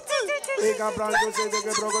is. Ega brando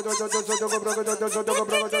zedege brogo do do do do do brogo do do do do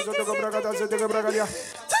brogo do do do brogo do zedege bragadia.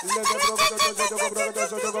 Lege brogo do do do brogo do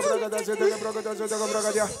do do brogo do zedege brogo do do do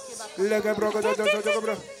bragadia. Lege brogo do do do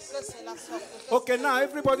brogo. Okay, now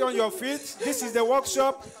everybody on your feet. This is the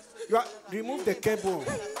workshop. You are, remove the cable.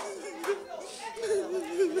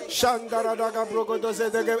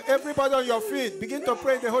 Everybody on your feet, begin to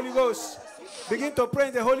pray in the Holy Ghost. Begin to pray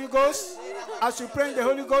in the Holy Ghost. As you pray in the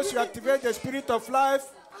Holy Ghost, you activate the spirit of life.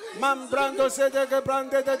 Mambrando zedege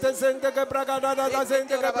brande de zendege bragada da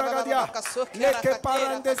zendege bragadia. Leke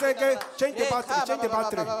parande zege. Change the battery, change the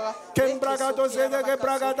battery. Kem bragado zedege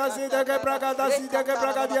bragada zedege bragada zedege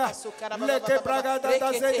bragadia. Leke bragada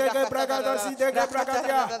da zedege bragada zedege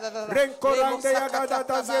bragadia. Renkorande yagada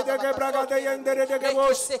da zedege bragada yendere de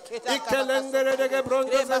bosh. Ikelendere de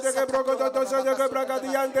bronzo zedege brogodo do zedege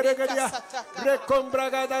bragadia yendere gedia. Rekom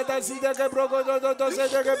bragada da zedege brogodo do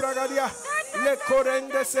zedege bragadia. Le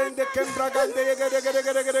korende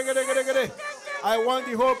I want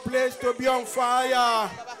the whole place to be on fire.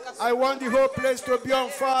 I want the whole place to be on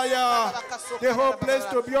fire. The whole place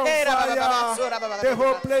to be on fire. The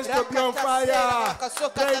whole place to be on fire.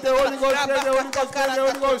 Pray the Holy Ghost, pray the Holy Ghost, pray the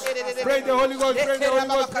Holy Ghost. Pray the Holy Ghost, pray the Holy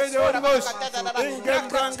Ghost, pray the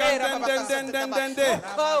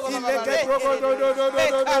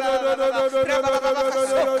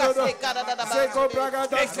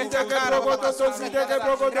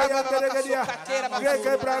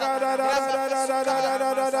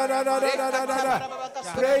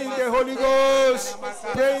Pray in the Holy Ghost.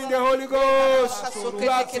 Pray in the Holy Ghost. You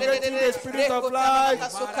are activating the spirit of life.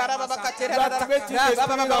 You are activating the spirit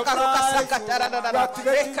of life. You are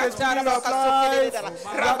activating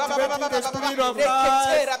the spirit of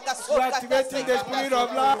life. You are activating the spirit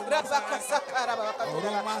of life.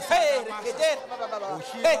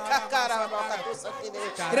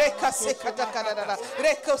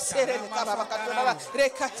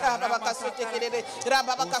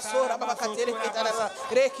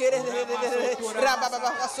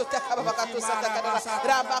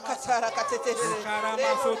 are activating the spirit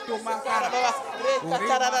of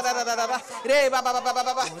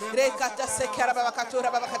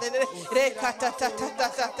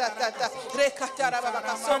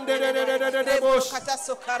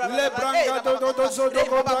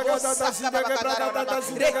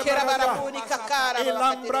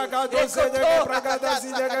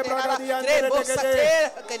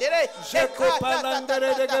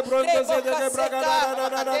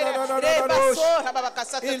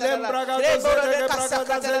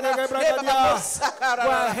Go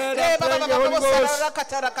ahead and pray the Holy Ghost.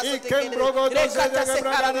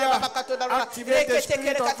 Activate the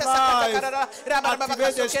spirit of life.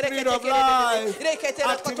 Activate the spirit of life.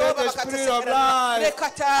 Activate the spirit of life.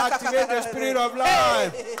 Activate the spirit of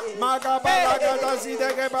life. That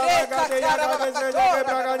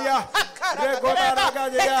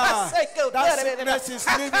sickness is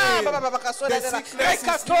leaving. The sickness is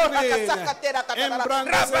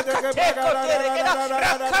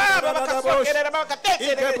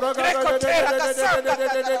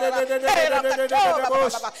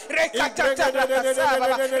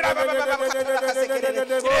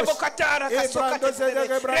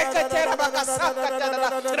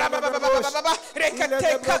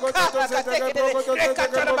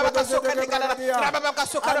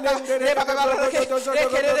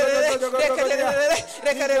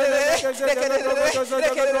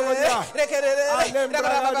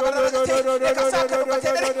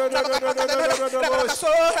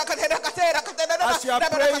leaving. As you are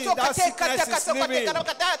praying, that sickness is leaving.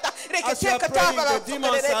 As you are praying, the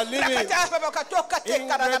demons are leaving.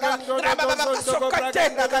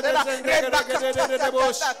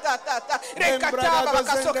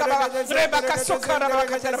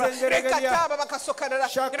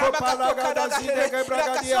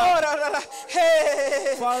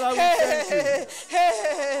 Father, we thank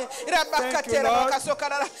you. Thank you, Lord.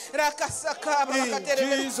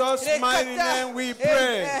 In Jesus' mighty name we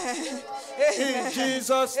pray. In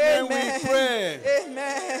Jesus' name we pray.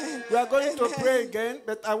 Amen. We are going to pray again,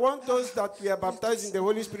 but I want those that we are baptized in the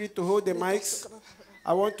Holy Spirit to hold the mics.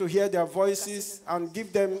 I want to hear their voices and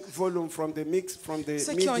give them volume from the mix, from the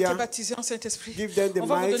Ceux qui ont été media. baptisés en Saint-Esprit, Give them the on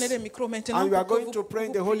va vous donner mics. les micros maintenant And we are pour que going to pray in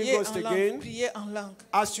vous the Holy priez Ghost en langue, again. priez en langue.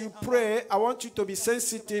 As you pray, I want you to be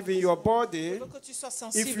sensitive in your body. Je veux que tu sois If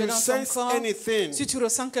sensible you dans ton sense corps. anything, Si tu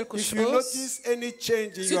ressens quelque if you chose, notice any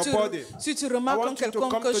change in your body, si tu I remarques want you to come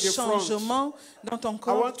quelconque to the front. changement dans ton I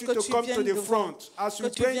corps, want you que to tu come to viennes the devant. front. As Que you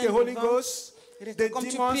tu pray in the viennes Holy devant. Ghost, the Comme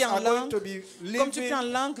tu demons pries en are going langue, to be comme tu leaving. pries en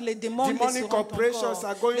langue, les démons Demonic laisseront ton oppressions corps.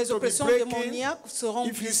 are going Les to be oppressions breaking. démoniaques seront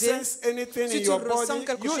If you brisées. sense anything Si in tu your ressens body,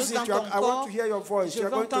 quelque use chose dans it. ton I want corps, to hear your voice. je You're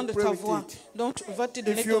veux going to entendre pray ta with voix. it. Donc, on va te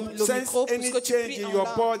donner If you le sense micro pour any que tu change pries in en your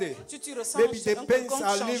langue. body, Si tu ressens maybe the un pains quelconque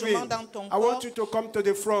are changement leaving. dans ton I corps, want you to come to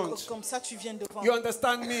the front. comme ça tu viens devant. You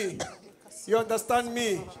understand me? You understand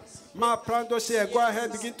me? Ma prando say, go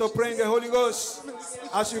ahead, begin to pray in the Holy Ghost.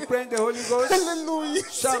 As you pray in the Holy Ghost, hallelujah.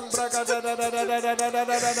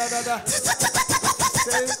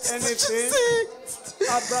 Say anything.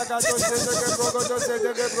 Abragado sedege brogodo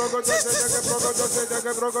sedege brogodo sedege brogodo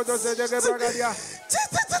sedege brogodo sedege bragadia.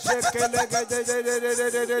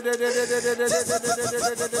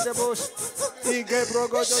 Shekelege de bos. Ige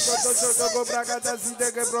brogodo do bragada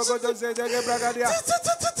sedege brogodo sedege bragadia.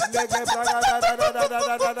 Lege bragada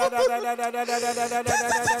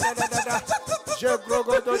Je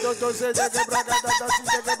brogodo do sedege bragada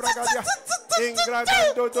sedege bragadia.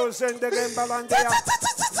 Ingragando do sedege balandia.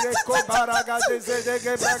 Baraga de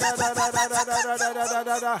zedege braga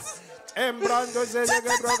da. Embrando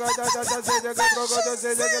zedege braga da zedege braga da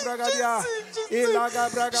zedege braga dia. Ilaga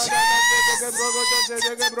braga da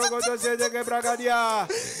zedege braga da zedege braga dia.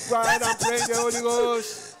 Go ahead and pray the Holy Ghost.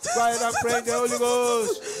 Go ahead and pray the Holy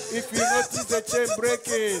Ghost. If you notice the chain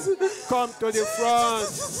breaking, come to the front.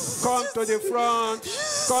 Come to the front.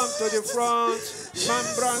 Come to the front.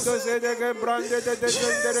 Mambrando zedege brande de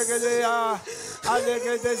zedege ya.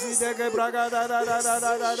 Alege desidege braga da.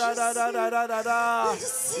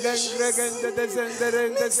 Lengregen de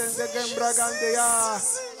zendege bragande ya.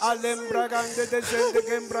 Alem bragande de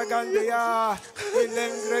zendege bragande ya.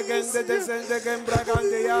 Lengregen de zendege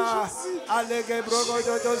bragande ya. Alege brogo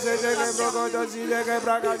do zedege brogo do zedege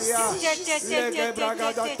bragande ya. Lege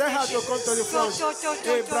bragada. They have to come to the front.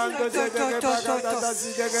 E brando zedege bragada da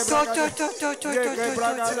zedege bragande. Lege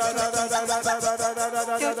bragada da.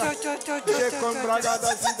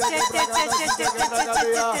 Bragada zidege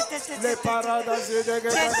bragada le parada zidege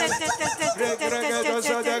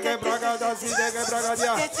bragada zidege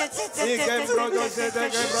bragadia ige brodo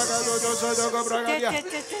zidege bragado do bragadia.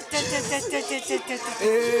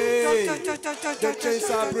 The chains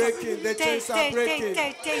are breaking, the chains are breaking,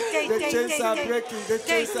 the chains are breaking, the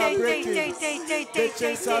chains are breaking, the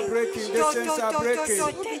chains are breaking, the chains are breaking.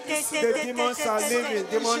 The demons are leaving,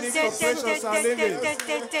 demonic oppressions are leaving.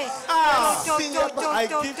 I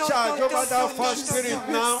give charge over that false spirit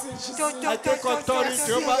now. I take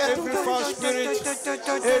authority over every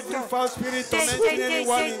false spirit tormenting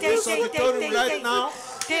anyone in this auditorium right now.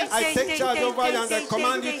 I take charge over you and I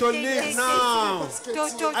command you to leave now.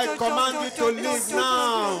 I command you to leave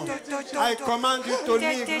now. I command you to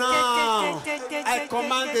leave now. I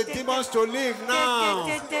command the demons to leave now.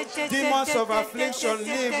 Demons of affliction,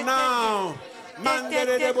 leave now.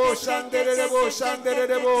 Manderebo, shanderebo,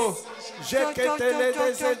 shanderebo. Jeketele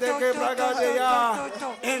de que bragadeya.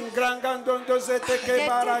 Engrangando zete que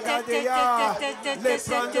baragadeya. Le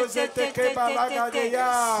prando zete que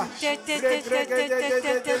baragadeya. Le grege de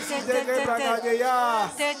que bragadeya.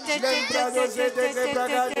 Le prando zete que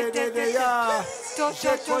bragadeya.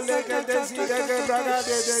 Jekolege de que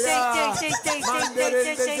bragadeya. Mandere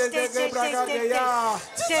de que bragadeya.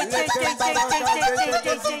 Le que baragadeya de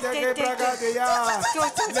que bragadeya. Le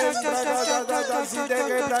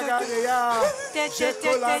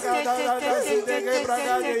bragadeya de que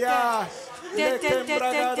bragadeya.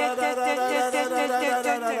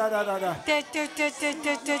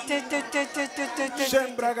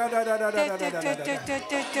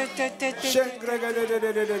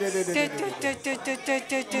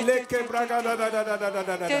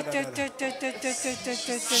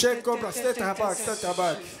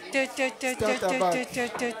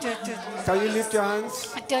 Can you lift your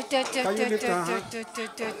hands? Can you lift your hands?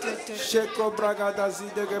 Sheko bragada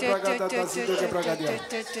zidege bragada zidege bragadia.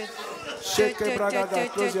 Sheke bragada,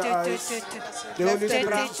 close your eyes. The Holy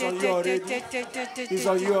Spirit is on you already. Is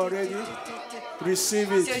on you already.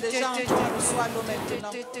 Receive it.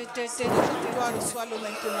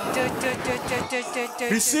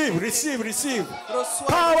 Receive, receive, receive.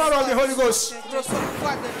 Power of the Holy Ghost.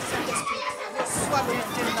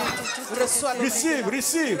 Receive,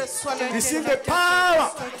 receive, receive the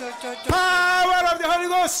power of the Holy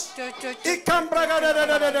Ghost.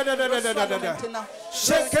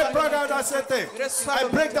 I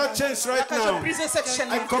break that chains right now.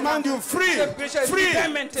 I command you free, free,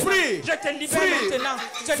 free,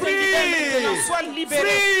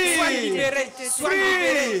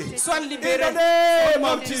 free, in the name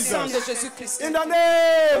of Jesus. In the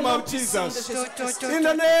name of Jesus. In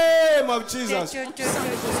the name of Jesus.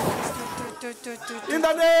 In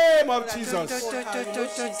the name of Jesus.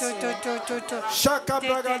 Shaka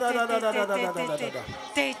braga da da da da da da da da da.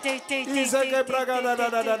 Izeke braga da da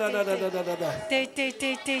da da da da da da da da.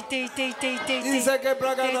 Izeke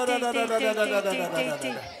braga da da da da da da da da da da.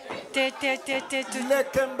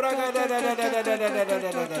 Lekem braga da da da da da da da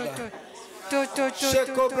da da da.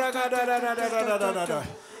 Sheko braga da da da da da da da da.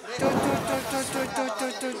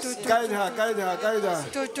 Guide her, guide her, guide her.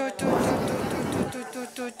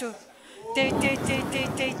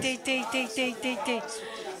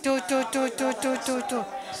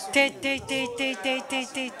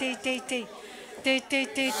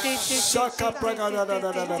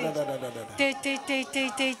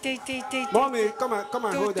 Mommy, come on,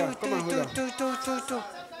 hold her, come on, hold her.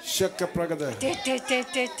 Shaka pragada.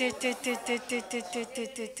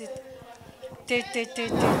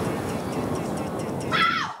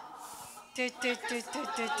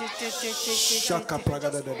 Shaka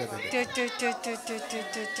pragada.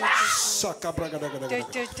 Shaka pragada.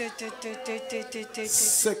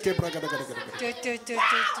 Seke pragada.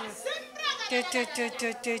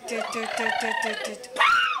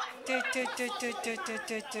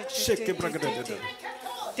 Shake pragada.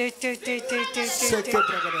 Seke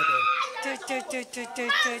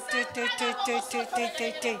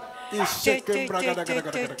pragada.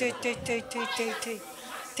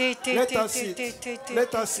 Let us sit.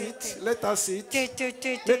 Let us sit. Let us sit.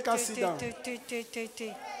 Make us sit down.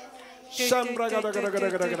 Shaka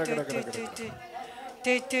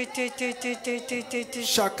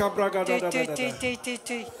bragada.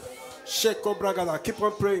 Sheko bragada. Keep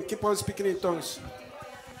on praying. Keep on speaking in tongues.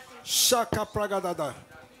 Shaka bragada.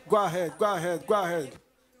 Go ahead. Go ahead. Go ahead.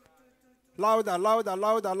 Louder, louder,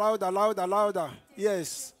 louder, louder, louder, louder.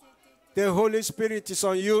 Yes. The Holy Spirit is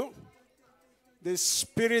on you. The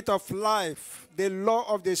Spirit of life, the law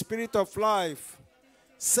of the Spirit of life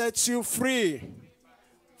sets you free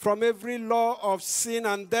from every law of sin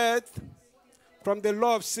and death, from the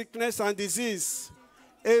law of sickness and disease.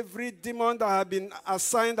 Every demon that has been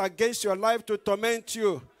assigned against your life to torment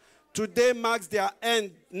you, today marks their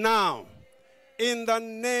end now. In the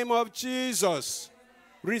name of Jesus,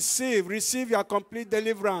 receive your complete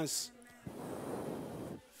deliverance.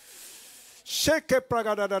 Shake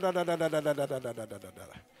praga da da da da da da da da da da da da da.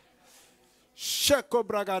 Sheko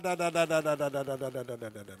braga da da da da da da da da da da da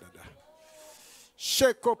da da.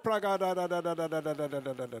 Sheko praga da da da da da da da da da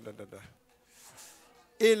da da da da.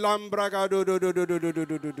 Ilam braga do do do do do do do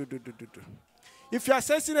do do do do do. If you are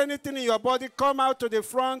sensing anything in your body, come out to the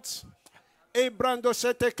front. Because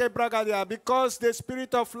the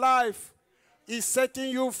Spirit of life is setting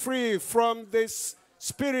you free from this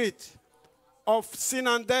spirit of sin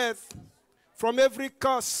and death, from every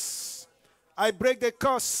curse. I break the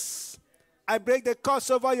curse. I break the curse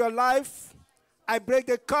over your life. I break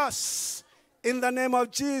the curse in the name of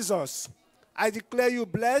Jesus. I declare you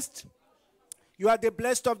blessed. You are the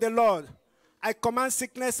blessed of the Lord. I command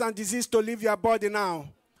sickness and disease to leave your body now.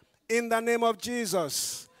 In the name of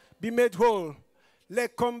Jesus, be made whole. Go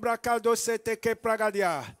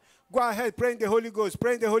ahead, pray in the Holy Ghost.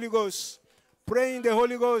 Pray in the Holy Ghost. Pray in the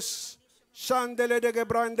Holy Ghost. Shandele de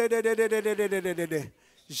gebrande de.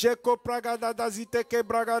 Jeko pragada da ziteke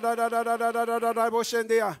bragada da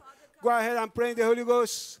boshendea. Go ahead and pray in the Holy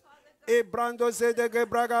Ghost. E brando zedege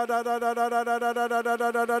bragada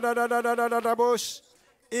da bosh.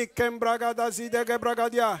 Ikem bragada zidege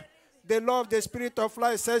bragadia. The law of the Spirit of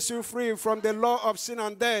life sets you free from the law of sin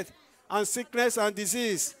and death and sickness and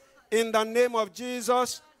disease. In the name of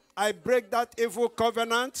Jesus, I break that evil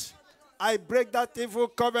covenant. I break that evil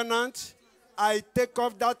covenant. I take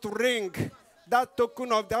off that ring, that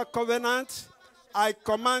token of that covenant. I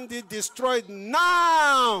command it destroyed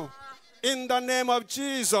now in the name of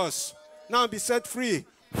Jesus. Now be set free.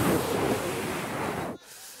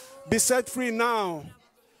 Be set free now.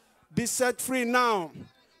 Be set free now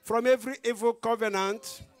from every evil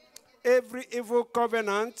covenant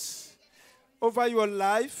over your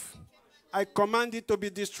life. I command it to be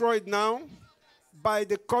destroyed now by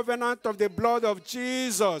the covenant of the blood of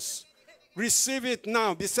Jesus. Receive it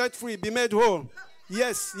now. Be set free. Be made whole.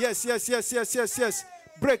 Yes.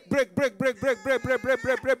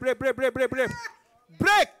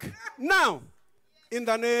 Break now. In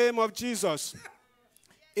the name of Jesus.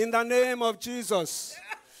 In the name of Jesus.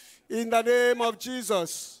 In the name of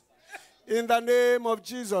Jesus. In the name of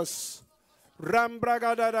Jesus.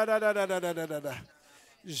 Rambraga da da da da da da da da da.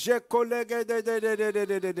 Jekolege de de de de de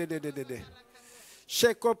de de de de de.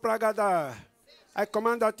 Sheko pragada. I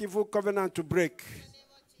command that evil covenant to break.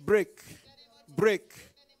 Break.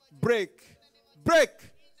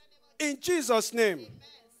 In Jesus' name.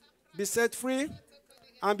 Be set free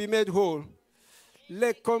and be made whole.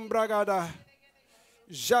 Lekom bragada.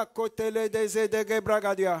 Jakotele de zedege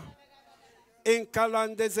bragadia.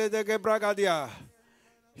 Inkalande zedege bragadia.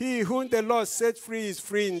 He whom the Lord set free is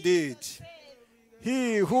free indeed.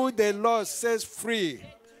 He who the Lord sets free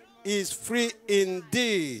is free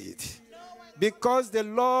indeed. Because the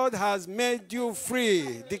Lord has made you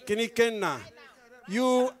free. Dikinikena.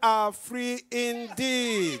 You are free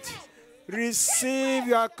indeed. Receive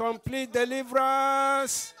your complete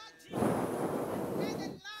deliverance.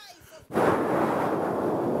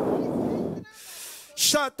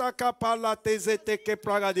 Shataka palatezete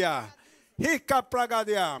pragadia. Hika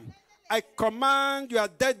pragadia. I command your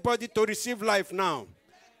dead body to receive life now.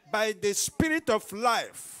 By the Spirit of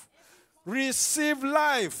life. Receive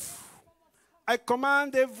life. I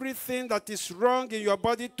command everything that is wrong in your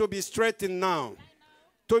body to be straightened now.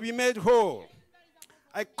 To be made whole.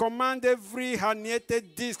 I command every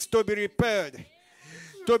herniated disc to be repaired.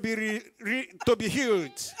 To be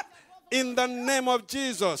healed. In the name of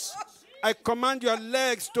Jesus. I command your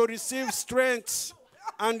legs to receive strength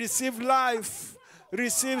and receive life.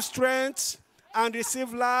 Receive strength and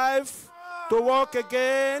receive life to walk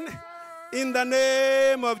again. In the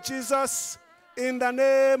name of Jesus. In the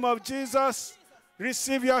name of Jesus.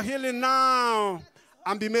 Receive your healing now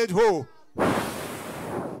and be made whole.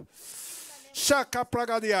 Shaka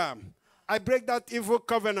pragadia. I break that evil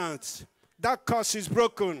covenant. That curse is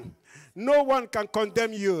broken. No one can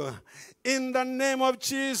condemn you. In the name of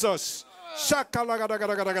Jesus. Shaka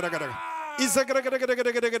lagadagadagadagadagadagada.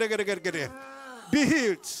 Be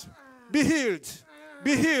healed. Be healed.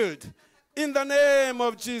 Be healed. In the name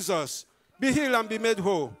of Jesus. Be healed and be made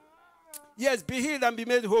whole. Yes, be healed and be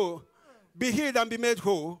made whole. Be healed and be made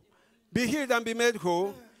whole. Be healed and be made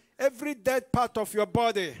whole. Every dead part of your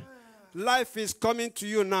body, life is coming to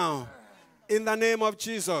you now. In the name of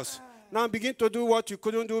Jesus. Now begin to do what you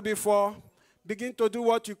couldn't do before. Begin to do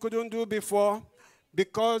what you couldn't do before.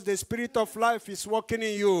 Because the Spirit of life is working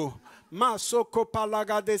in you.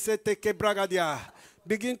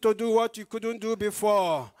 Begin to do what you couldn't do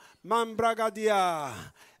before. Mambragadia.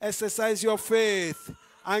 Exercise your faith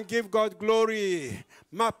and give God glory.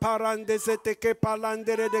 Go ahead,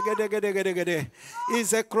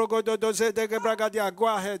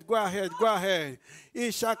 go ahead.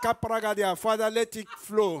 Father, let it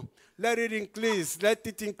flow. Let it increase. Let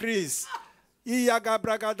it increase.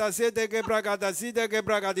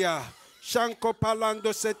 Shanko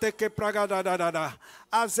palando seteke pragada da da da.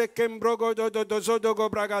 Azekem brogo do do do zodogo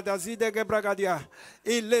bragada zidege bragadia.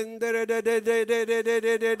 Ilendere de de de de de de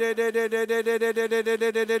de de de de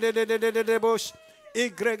de de de de de bosh.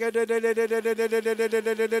 Igrege de de de de de de de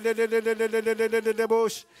de de de de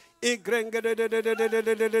bosh. Igrenge de de de de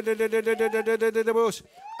de de de bosh.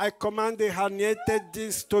 I command the herniated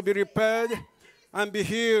disc to be repaired and be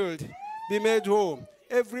healed, be made whole.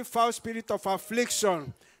 Every foul spirit of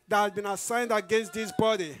affliction that has been assigned against this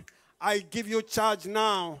body, I give you charge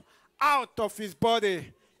now, out of his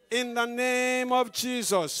body, in the name of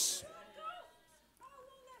Jesus.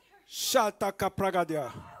 Shataka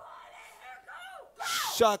pragadia.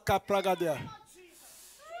 Shaka pragadia.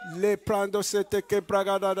 Le prando seteke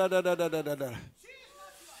bragada da da da da da da.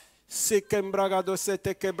 Sikem bragado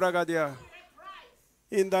seteke bragadia.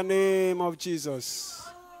 In the name of Jesus.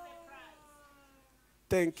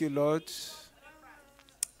 Thank you, Lord.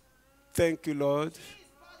 Thank you, Lord.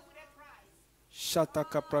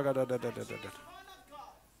 Shataka pragada da da da da da.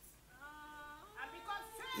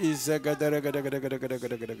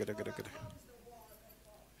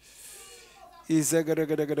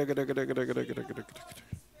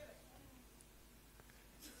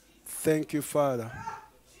 Thank you, Father.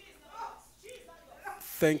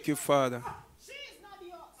 Thank you, Father.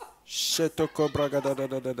 Shetoko bragada da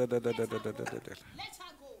da da da da da da da da da da.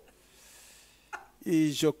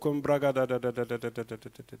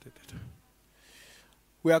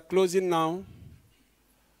 We are closing now.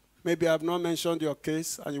 Maybe I have not mentioned your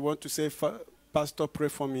case and you want to say, Pastor, pray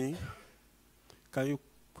for me. Can you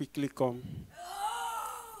quickly come?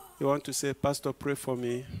 You want to say, Pastor, pray for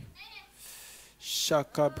me.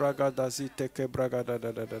 Shaka bragada ziteke bragada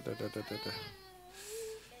da da da da da da da.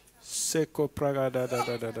 Seko bragada da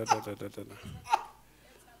da da da da da da da.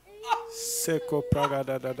 Seko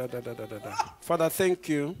bragada da da da da da da. Father, thank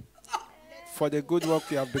you for the good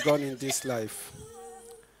work you have begun in this life.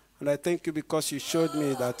 And I thank you because you showed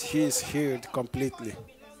me that he is healed completely.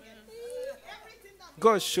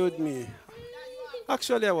 God showed me.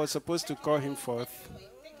 Actually, I was supposed to call him forth.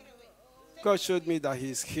 God showed me that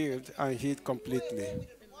he is healed and healed completely.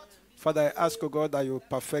 Father, I ask, oh God, that you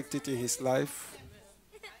perfect it in his life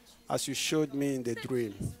as you showed me in the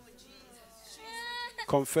dream.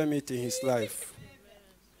 Confirm it in his life.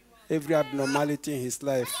 Every abnormality in his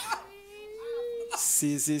life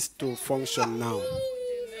ceases to function now.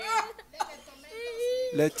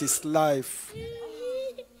 Let his life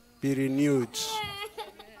be renewed.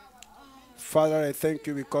 Father, I thank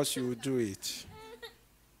you because you will do it.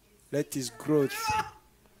 Let his growth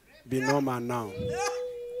be normal now.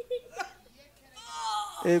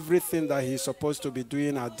 Everything that he's supposed to be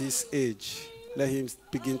doing at this age, let him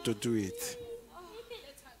begin to do it.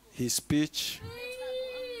 His speech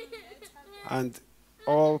and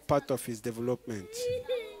all part of his development,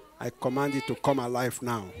 I command it to come alive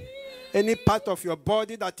now. Any part of your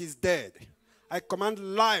body that is dead, I command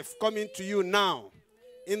life come into you now.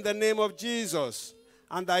 In the name of Jesus.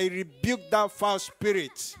 And I rebuke that foul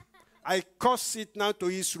spirit. I curse it now to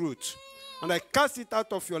its root. And I cast it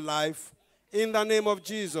out of your life. In the name of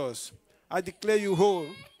Jesus. I declare you whole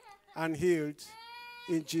and healed.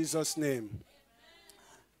 In Jesus' name.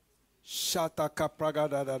 Shataka praga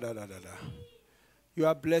da da da da da. You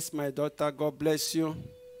are blessed, my daughter. God bless you.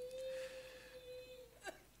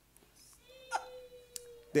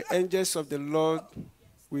 The angels of the Lord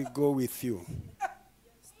will go with you.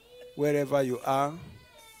 Wherever you are,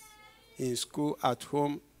 in school, at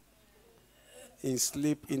home, in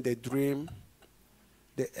sleep, in the dream,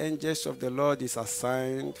 the angels of the Lord is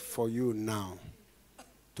assigned for you now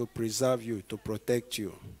to preserve you, to protect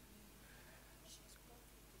you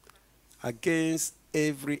against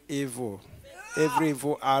every evil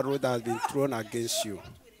arrow that has been thrown against you.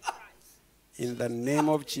 In the name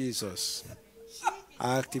of Jesus,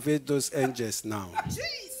 I activate those angels now.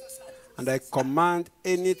 And I command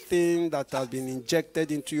anything that has been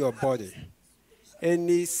injected into your body,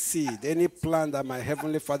 any seed, any plant that my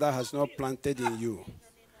Heavenly Father has not planted in you,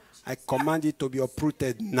 I command it to be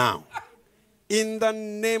uprooted now. In the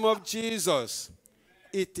name of Jesus,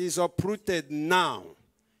 it is uprooted now.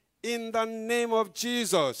 In the name of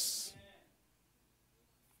Jesus,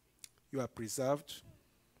 you are preserved.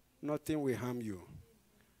 Nothing will harm you.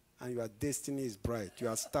 And your destiny is bright.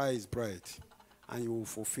 Your star is bright. And you will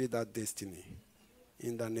fulfill that destiny.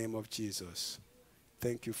 In the name of Jesus.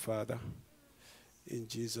 Thank you, Father. In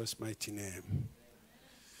Jesus' mighty name.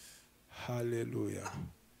 Hallelujah.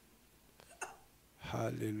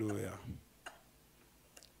 Hallelujah.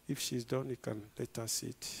 If she's done, you can let her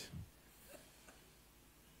sit.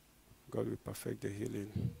 God will perfect the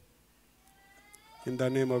healing. In the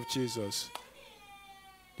name of Jesus.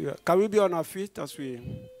 Can we be on our feet as we...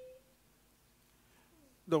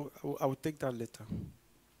 No, I will take that later.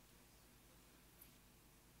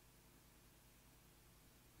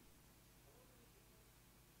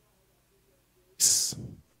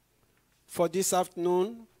 For this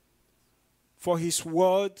afternoon, for his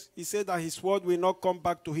word, he said that his word will not come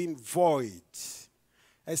back to him void,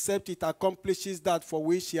 except it accomplishes that for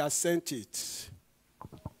which he has sent it.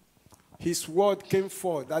 His word came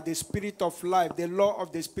forth, that the spirit of life, the law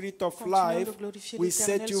of the spirit of life, will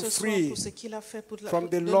set you free from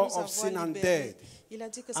the law of sin and death,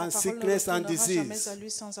 and sickness and disease.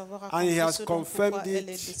 And he has confirmed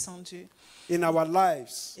it in our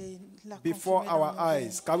lives, before our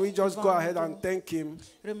eyes. Can we just go ahead and thank him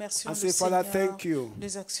and say, Father, thank you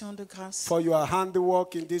for your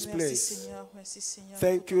handiwork in this place.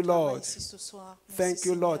 Thank you, Lord. Thank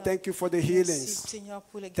you, Lord. Thank you for the healings.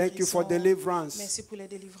 Thank you for deliverance.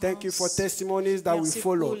 Thank you for testimonies that we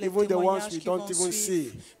follow, even the ones we don't even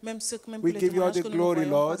see. We give you all the glory,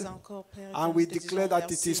 Lord, and we declare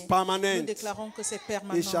that it is permanent.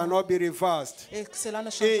 It shall not be reversed.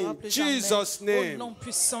 In Jesus' name,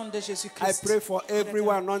 I pray for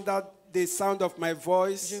everyone under the sound of my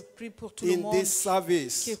voice in this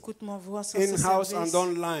service, in-house and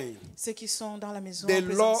online. The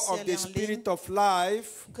law of the Spirit of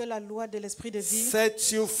life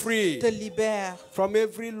sets you free from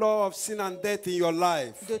every law of sin and death in your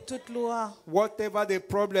life. Whatever the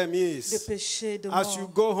problem is, as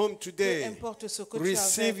you go home today,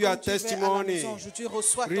 receive your testimony,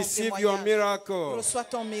 receive your miracle,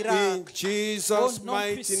 in Jesus'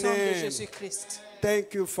 mighty name.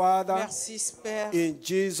 Thank you, Father. Merci, Père. In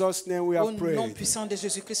Jesus' name we have prayed. Au nom puissant de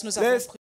Jésus-Christ, nous avons Let's